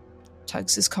 he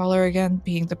tugs his collar again,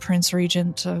 being the Prince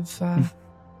Regent of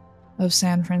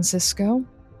San Francisco.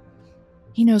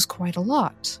 He knows quite a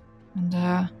lot.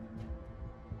 And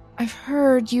I've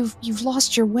heard you've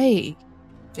lost your way,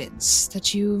 Vince,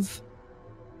 that you've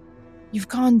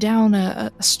gone down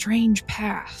a strange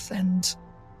path, and,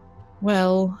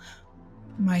 well,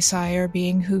 my sire,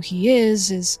 being who he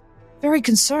is very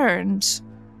concerned.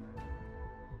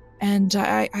 And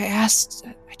I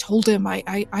told him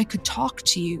I could talk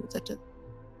to you, that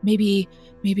maybe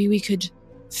we could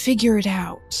figure it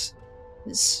out.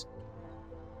 Because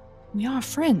we are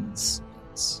friends.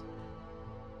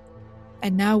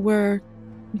 And now we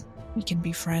can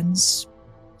be friends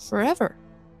forever.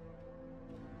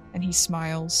 And he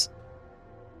smiles.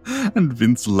 And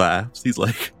Vince laughs. He's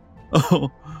like,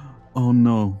 oh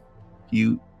no.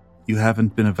 You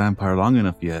haven't been a vampire long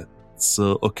enough yet.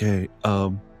 So, okay,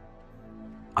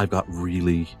 I've got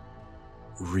really,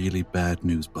 really bad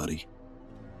news, buddy.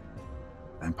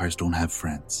 Vampires don't have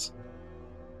friends.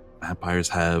 Vampires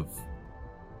have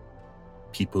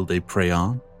people they prey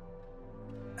on,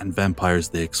 and vampires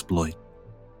they exploit.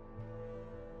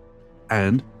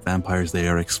 And vampires they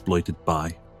are exploited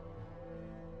by.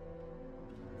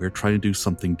 We're trying to do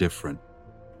something different,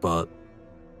 but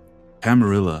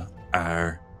Camarilla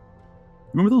are...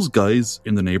 Remember those guys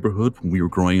in the neighborhood when we were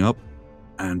growing up?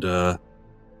 And,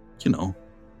 you know,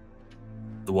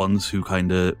 the ones who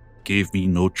kind of gave me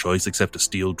no choice except to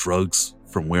steal drugs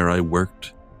from where I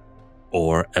worked?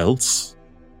 Or else?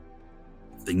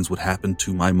 Things would happen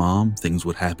to my mom, things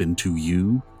would happen to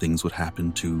you, things would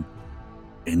happen to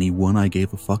anyone I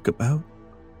gave a fuck about?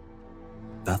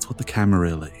 That's what the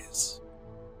Camarilla is.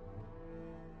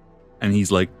 And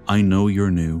he's like, I know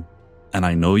you're new, and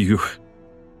I know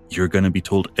you're going to be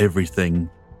told everything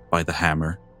by the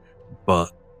Hammer,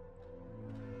 but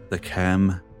the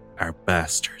Cam are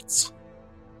bastards.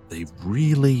 They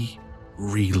really,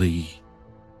 really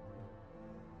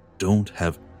don't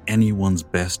have anyone's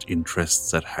best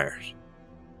interests at heart.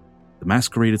 The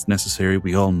masquerade is necessary,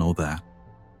 we all know that,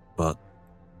 but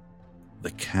the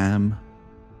Cam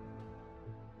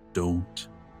don't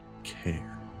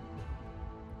care.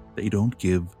 They don't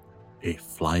give a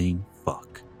flying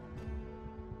fuck.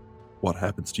 What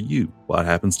happens to you? What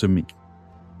happens to me?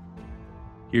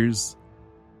 Here's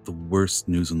the worst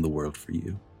news in the world for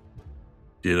you.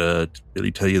 Did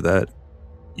Billy tell you that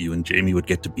you and Jamie would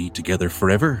get to be together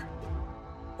forever?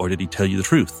 Or did he tell you the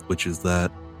truth, which is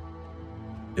that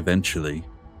eventually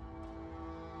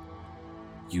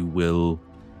you will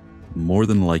more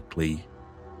than likely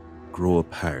grow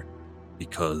apart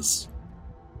because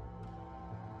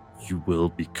you will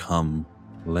become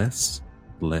less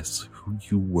who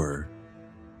you were,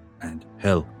 and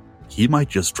hell, he might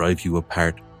just drive you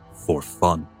apart for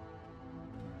fun.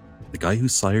 The guy who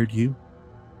sired you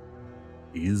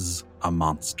is a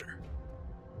monster.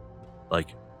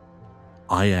 Like,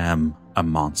 I am a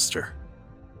monster,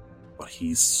 but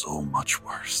he's so much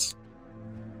worse.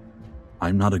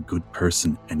 I'm not a good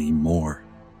person anymore,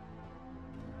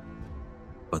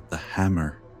 but the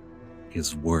Hammer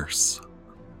is worse.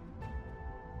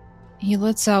 He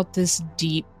lets out this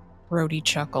deep, throaty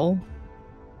chuckle,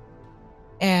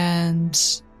 and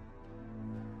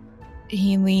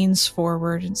he leans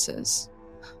forward and says,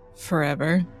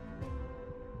 Forever.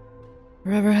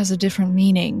 Forever has a different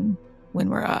meaning when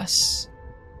we're us.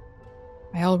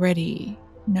 I already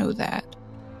know that.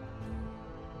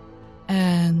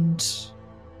 And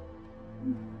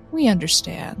we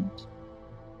understand.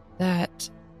 that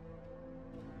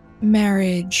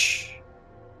marriage,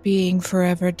 being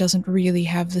forever, doesn't really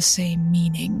have the same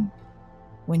meaning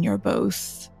when you're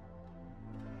both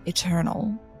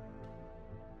eternal.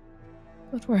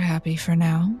 But we're happy for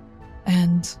now.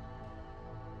 And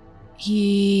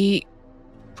he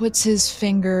puts his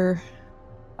finger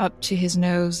up to his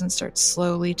nose and starts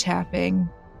slowly tapping.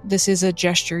 This is a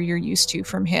gesture you're used to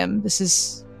from him. This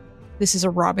is a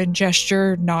Robin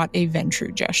gesture, not a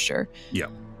Ventrue gesture. Yeah.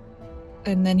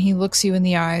 And then he looks you in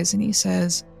the eyes and he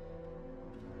says,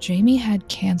 Jamie had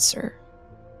cancer,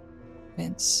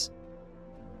 Vince.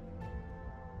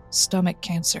 Stomach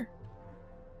cancer.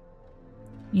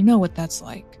 You know what that's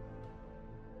like.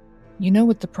 You know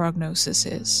what the prognosis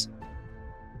is.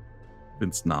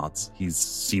 Vince nods. He's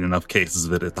seen enough cases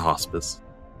of it at the hospice.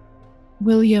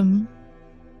 William,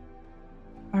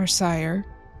 our sire,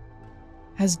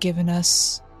 has given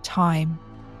us time,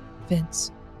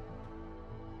 Vince.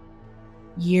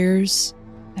 Years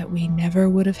that we never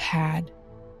would have had.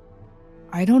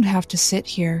 I don't have to sit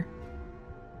here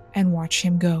and watch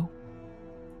him go.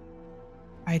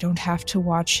 I don't have to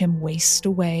watch him waste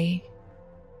away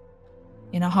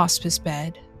in a hospice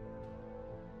bed,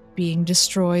 being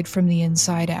destroyed from the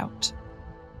inside out.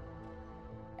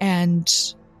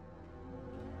 And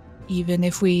even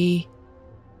if we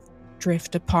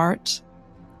drift apart,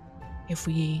 if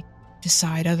we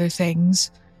decide other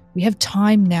things, we have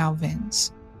time now,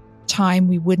 Vince. Time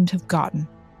we wouldn't have gotten.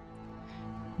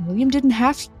 William didn't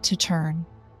have to turn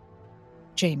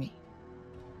Jamie.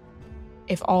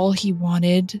 If all he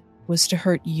wanted was to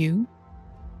hurt you,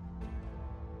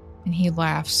 and he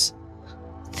laughs,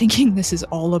 thinking this is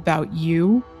all about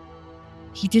you,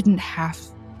 he didn't have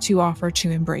to offer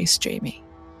to embrace Jamie.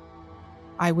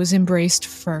 I was embraced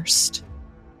first.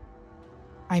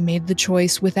 I made the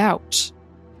choice without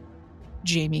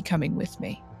Jamie coming with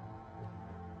me.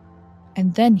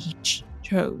 And then he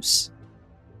chose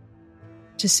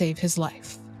to save his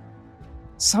life.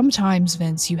 Sometimes,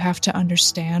 Vince, you have to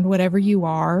understand whatever you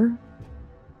are,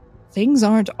 things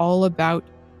aren't all about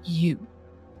you.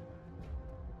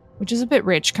 Which is a bit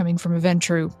rich coming from a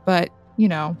Ventrue, but, you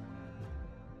know.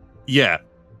 Yeah.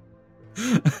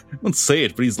 I won't say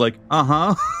it, but he's like,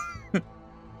 uh-huh.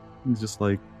 He's just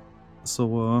like,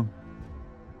 so,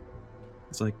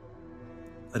 it's like,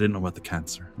 I didn't know about the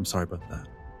cancer. I'm sorry about that.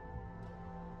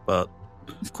 But...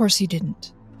 Of course you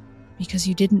didn't. Because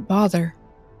you didn't bother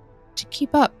to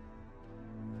keep up.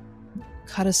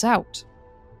 Cut us out.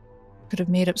 Could have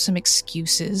made up some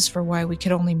excuses for why we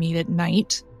could only meet at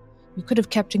night. We could have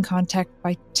kept in contact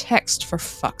by text, for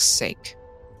fuck's sake.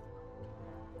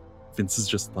 Vince is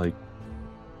just like,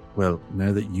 well,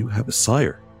 now that you have a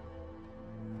sire,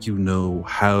 you know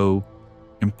how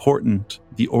important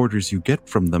the orders you get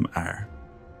from them are.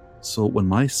 So when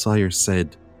my sire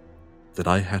said that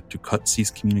I had to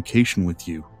cease communication with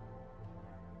you,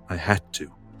 I had to.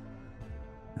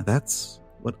 And that's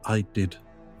what I did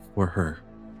for her.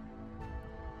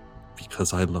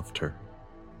 Because I loved her.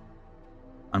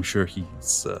 I'm sure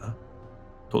he's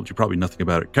told you probably nothing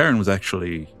about it. Karen was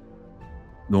actually,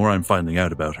 the more I'm finding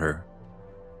out about her,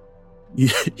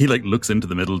 he like looks into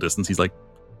the middle distance. He's like,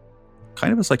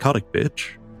 kind of a psychotic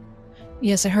bitch.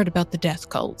 Yes, I heard about the death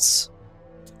cults.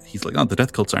 He's like, oh, the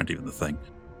death cults aren't even the thing.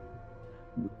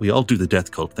 We all do the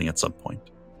death cult thing at some point.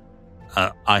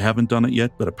 I haven't done it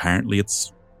yet, but apparently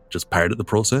it's just part of the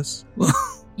process.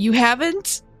 You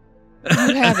haven't?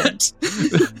 You haven't.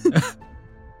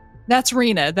 That's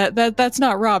Rena. That's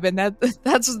not Robin.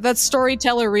 That's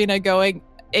storyteller Rena going,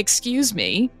 excuse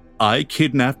me. I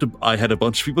had a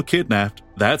bunch of people kidnapped.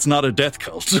 That's not a death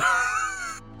cult.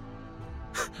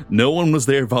 No one was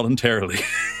there voluntarily.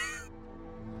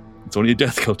 It's only a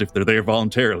death cult if they're there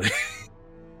voluntarily.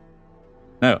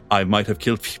 Now, I might have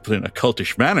killed people in a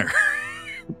cultish manner,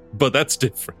 but that's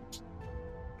different.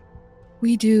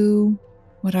 We do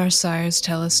what our sires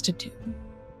tell us to do.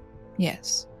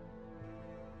 Yes.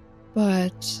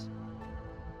 But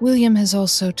William has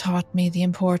also taught me the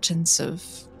importance of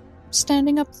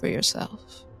standing up for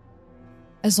yourself,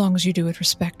 as long as you do it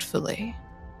respectfully.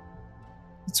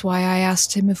 That's why I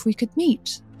asked him if we could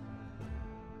meet.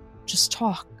 Just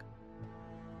talk.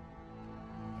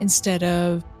 Instead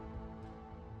of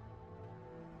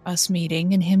us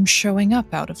meeting and him showing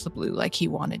up out of the blue like he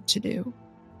wanted to do.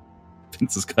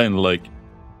 Vince is kind of like,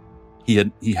 he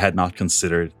had not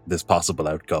considered this possible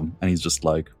outcome, and he's just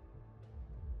like,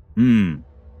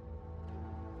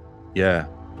 yeah,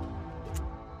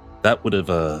 that would have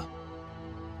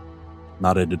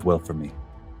not ended well for me.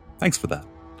 Thanks for that.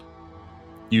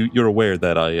 You're aware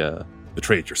that I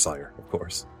betrayed your sire, of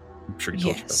course. I'm sure he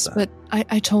told you about that. But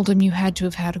I told him you had to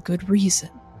have had a good reason.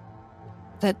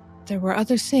 that there were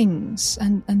other things,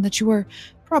 and that you were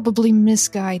probably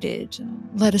misguided,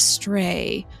 led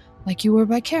astray, like you were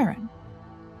by Karen.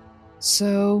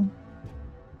 So,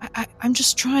 I'm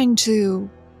just trying to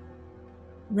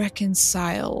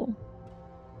reconcile,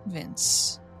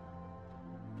 Vince.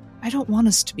 I don't want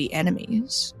us to be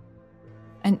enemies.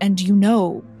 And you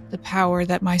know the power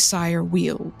that my sire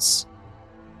wields.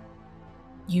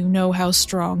 You know how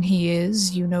strong he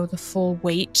is. You know the full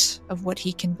weight of what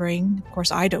he can bring. Of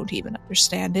course, I don't even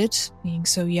understand it, being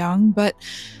so young, but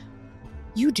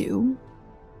you do.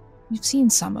 You've seen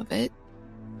some of it.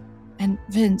 And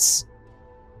Vince,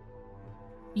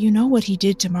 you know what he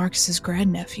did to Marcus's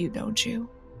grandnephew, don't you?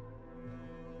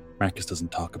 Marcus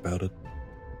doesn't talk about it.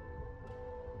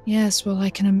 Yes, well, I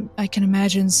can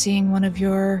imagine seeing one of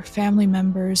your family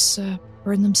members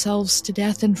burn themselves to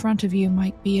death in front of you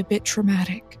might be a bit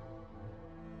traumatic.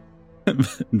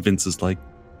 Vince is like,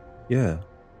 yeah,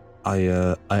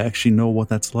 I actually know what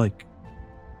that's like.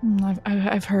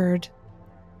 I've heard.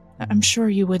 I'm sure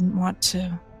you wouldn't want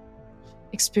to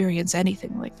experience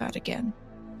anything like that again.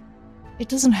 It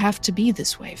doesn't have to be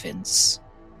this way, Vince.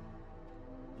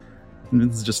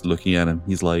 Vince is just looking at him.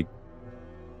 He's like,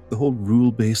 the whole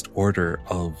rule-based order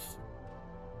of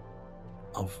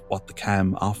what the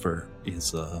Cam offer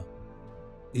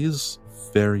is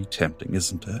very tempting,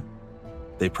 isn't it?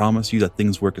 They promise you that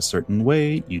things work a certain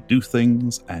way, you do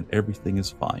things, and everything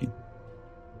is fine.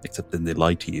 Except then they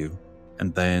lie to you,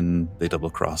 and then they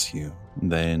double-cross you, and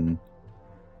then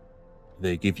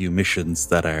they give you missions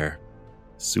that are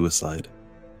suicide.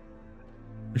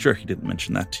 I'm sure he didn't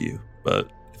mention that to you, but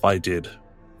if I did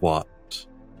what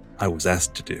I was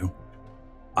asked to do,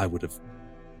 I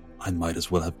might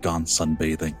as well have gone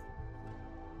sunbathing.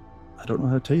 I don't know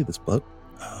how to tell you this, but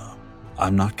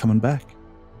I'm not coming back.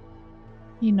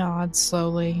 He nods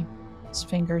slowly. His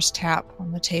fingers tap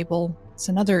on the table. It's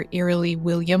another eerily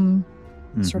William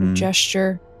sort of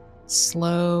gesture.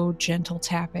 Slow, gentle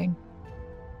tapping.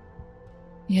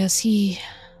 Yes, he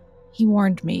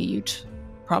warned me you'd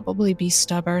probably be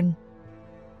stubborn.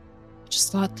 I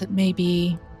just thought that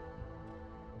maybe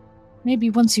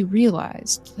once you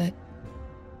realized that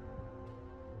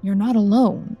you're not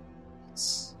alone,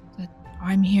 that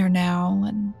I'm here now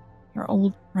and you're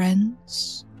old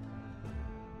friends,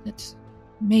 that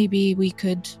maybe we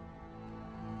could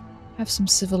have some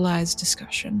civilized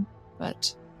discussion,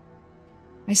 but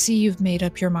I see you've made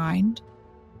up your mind.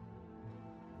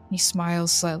 He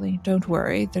smiles slightly. Don't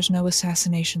worry, there's no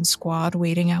assassination squad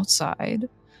waiting outside.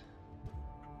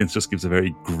 Vince just gives a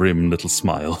very grim little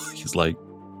smile. He's like,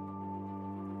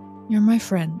 you're my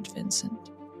friend,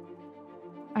 Vincent.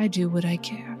 I do what I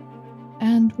can.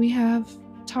 And we have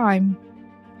time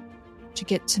to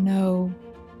get to know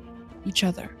each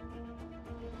other.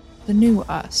 The new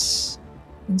us,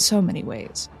 in so many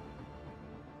ways.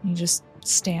 He just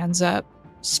stands up,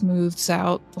 smooths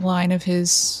out the line of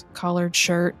his collared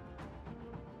shirt,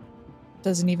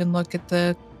 doesn't even look at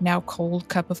the now cold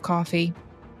cup of coffee.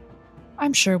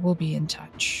 I'm sure we'll be in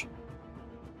touch.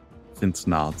 Vince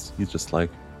nods. He's just like,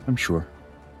 I'm sure.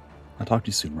 I'll talk to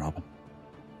you soon, Robin.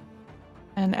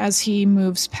 And as he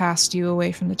moves past you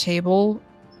away from the table,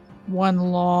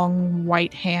 one long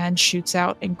white hand shoots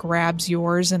out and grabs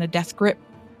yours in a death grip.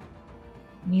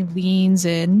 And he leans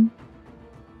in,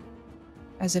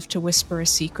 as if to whisper a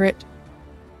secret.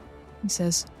 He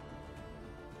says,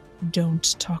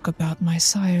 don't talk about my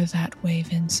sire that way,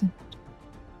 Vincent.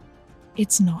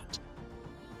 It's not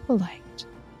polite.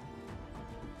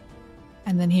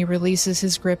 And then he releases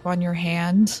his grip on your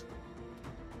hand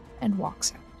and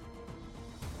walks out.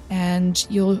 And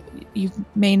you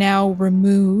may now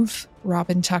remove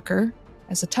Robin Tucker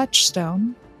as a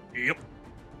touchstone. Yep.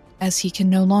 As he can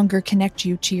no longer connect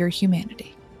you to your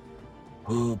humanity.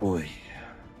 Oh boy.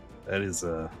 That is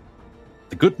the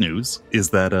good news is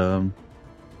that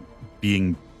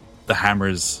being the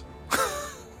Hammer's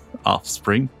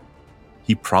offspring,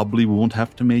 he probably won't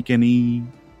have to make any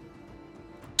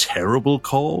terrible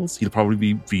calls. He'll probably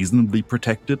be reasonably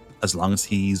protected as long as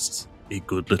he's a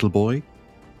good little boy.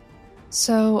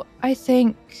 So I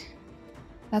think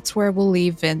that's where we'll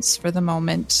leave Vince for the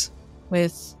moment,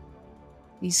 with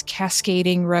these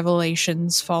cascading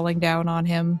revelations falling down on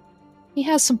him. He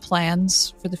has some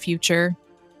plans for the future.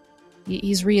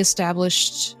 He's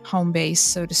reestablished home base,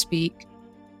 so to speak.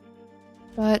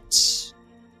 But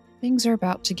things are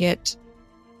about to get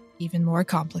even more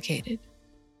complicated.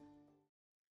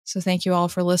 So thank you all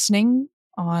for listening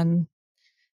on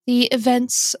the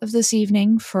events of this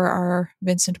evening for our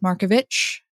Vincent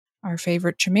Markevich, our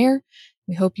favorite Tremere.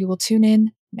 We hope you will tune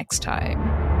in next time.